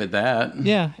 You can give it that.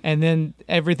 Yeah, and then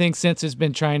everything since has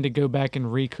been trying to go back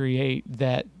and recreate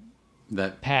that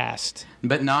past.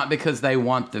 But not because they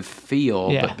want the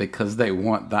feel, but because they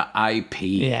want the IP.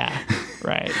 Yeah,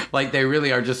 right. Like they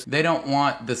really are they don't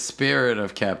want the spirit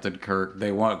of Captain Kirk.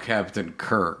 They want Captain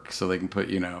Kirk so they can put,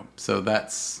 so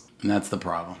that's the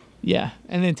problem. Yeah,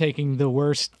 and then taking the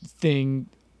worst thing,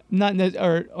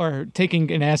 or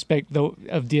taking an aspect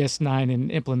of DS9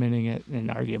 and implementing it in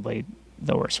arguably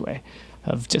the worst way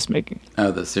of just making.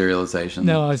 Oh, the serialization.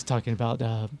 No, I was talking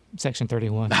about Section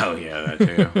 31. Oh yeah, that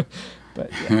too. But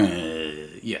yeah.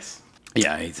 Yes.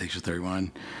 Yeah, I hate Section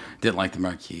 31. Didn't like the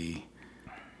Marquis.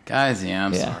 Guys, yeah,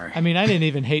 I'm sorry. I mean, I didn't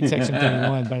even hate Section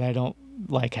 31, but I don't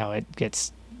like how it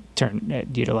gets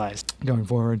utilized going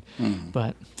forward.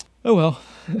 But oh well.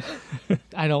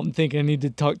 I don't think I need to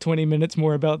talk 20 minutes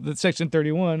more about the Section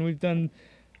 31. We've done.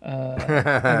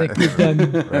 I think we've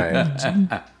done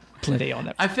plenty on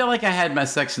that. I feel like I had my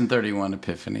Section 31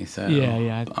 epiphany, so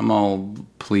yeah. I'm all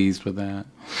pleased with that.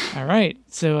 All right.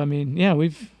 So, I mean, yeah,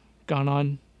 we've gone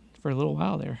on for a little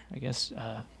while there, I guess.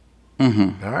 All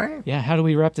right. Yeah, how do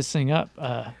we wrap this thing up?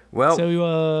 Well,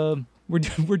 so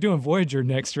we're doing Voyager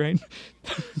next, right?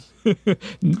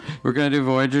 We're gonna do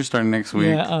Voyager starting next week.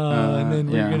 Yeah, and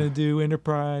then we're gonna do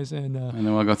Enterprise, and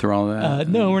then we'll go through all that.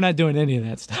 No, we're not doing any of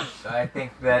that stuff. I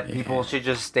think that people should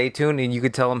just stay tuned, and you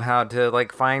could tell them how to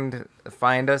like find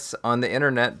us on the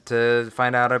internet to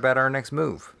find out about our next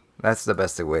move. That's the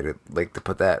best way to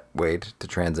put that way to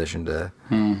transition to.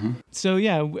 So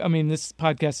yeah, I mean, this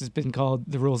podcast has been called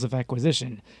The Rules of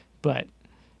Acquisition, but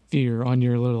if you're on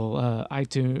your little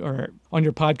iTunes or on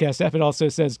your podcast app, it also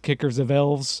says Kickers of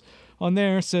Elves on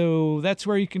there. So that's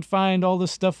where you can find all the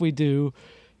stuff we do,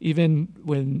 even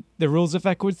when the Rules of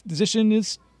Acquisition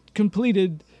is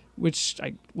completed, which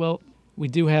we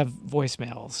do have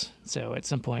voicemails. So at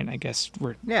some point, I guess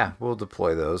we'll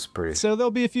deploy those pretty. So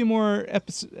there'll be a few more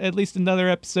episodes, at least another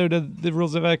episode of the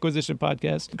Rules of Acquisition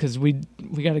podcast, because we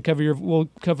got to we'll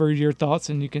cover your thoughts,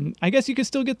 and you can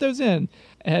still get those in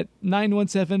at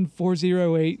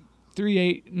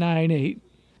 917-408-3898.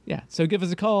 Yeah, so give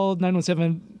us a call,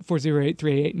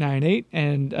 917-408-3898,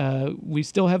 and we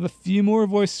still have a few more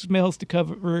voicemails to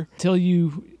cover till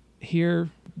you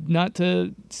hear not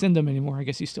to send them anymore. I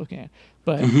guess you still can.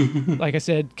 But like I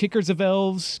said, Kickers of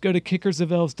Elves, go to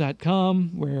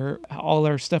kickersofelves.com where all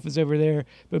our stuff is over there.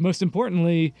 But most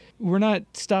importantly, we're not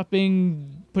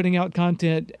stopping putting out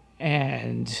content,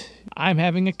 and I'm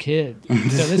having a kid. So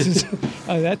this is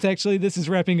this is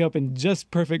wrapping up in just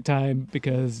perfect time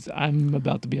because I'm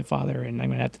about to be a father, and I'm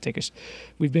going to have to take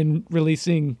we've been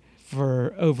releasing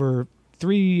for over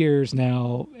 3 years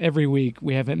now. Every week.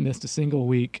 We haven't missed a single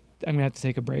week. I'm going to have to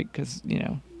take a break because,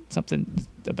 something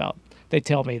about... They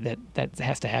tell me that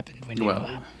has to happen when you...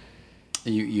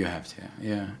 You have to,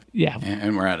 yeah. Yeah.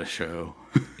 And we're at a show.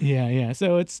 Yeah.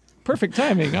 So it's perfect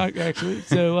timing, actually.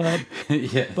 So,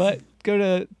 yes. But go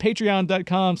to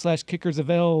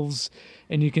patreon.com/kickersofelves,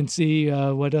 and you can see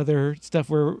what other stuff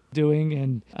we're doing,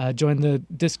 and join the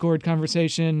Discord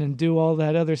conversation and do all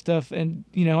that other stuff. And,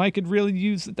 I could really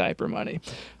use the diaper money.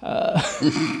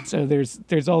 So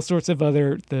there's all sorts of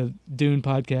the Dune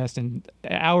podcast and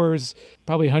hours,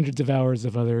 probably hundreds of hours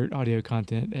of other audio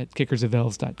content at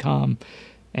kickersofelves.com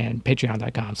and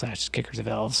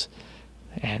patreon.com/kickersofelves.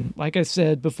 And like I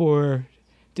said before,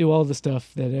 do all the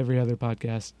stuff that every other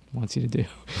podcast wants you to do.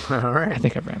 All right. I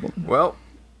think I've rambled. Well,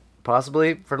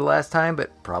 possibly for the last time,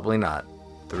 but probably not.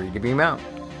 3 to beam out.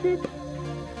 Beep.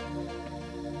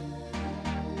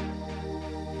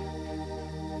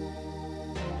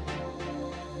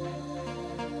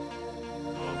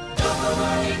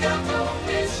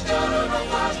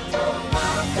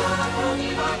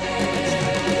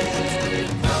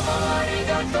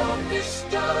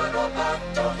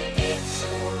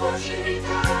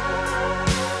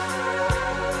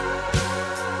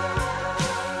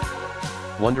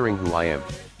 Wondering who I am?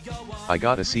 I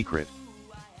got a secret.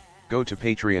 Go to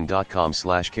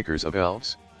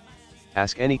patreon.com/kickersofelves.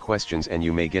 Ask any questions and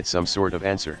you may get some sort of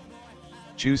answer.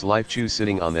 Choose life, choose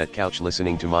sitting on that couch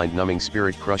listening to mind-numbing,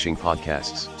 spirit-crushing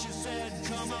podcasts.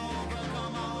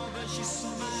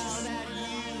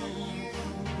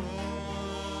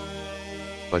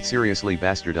 But seriously,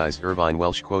 bastardized Irvine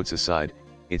Welsh quotes aside,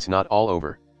 it's not all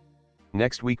over.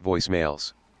 Next week,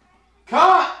 voicemails.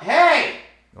 Come on, hey!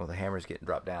 Oh, the hammer's getting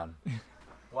dropped down.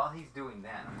 While he's doing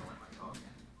that, I'm going to let my dog in.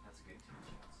 That's a good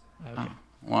team. Okay.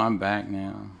 Well, I'm back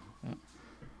now. All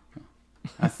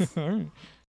right.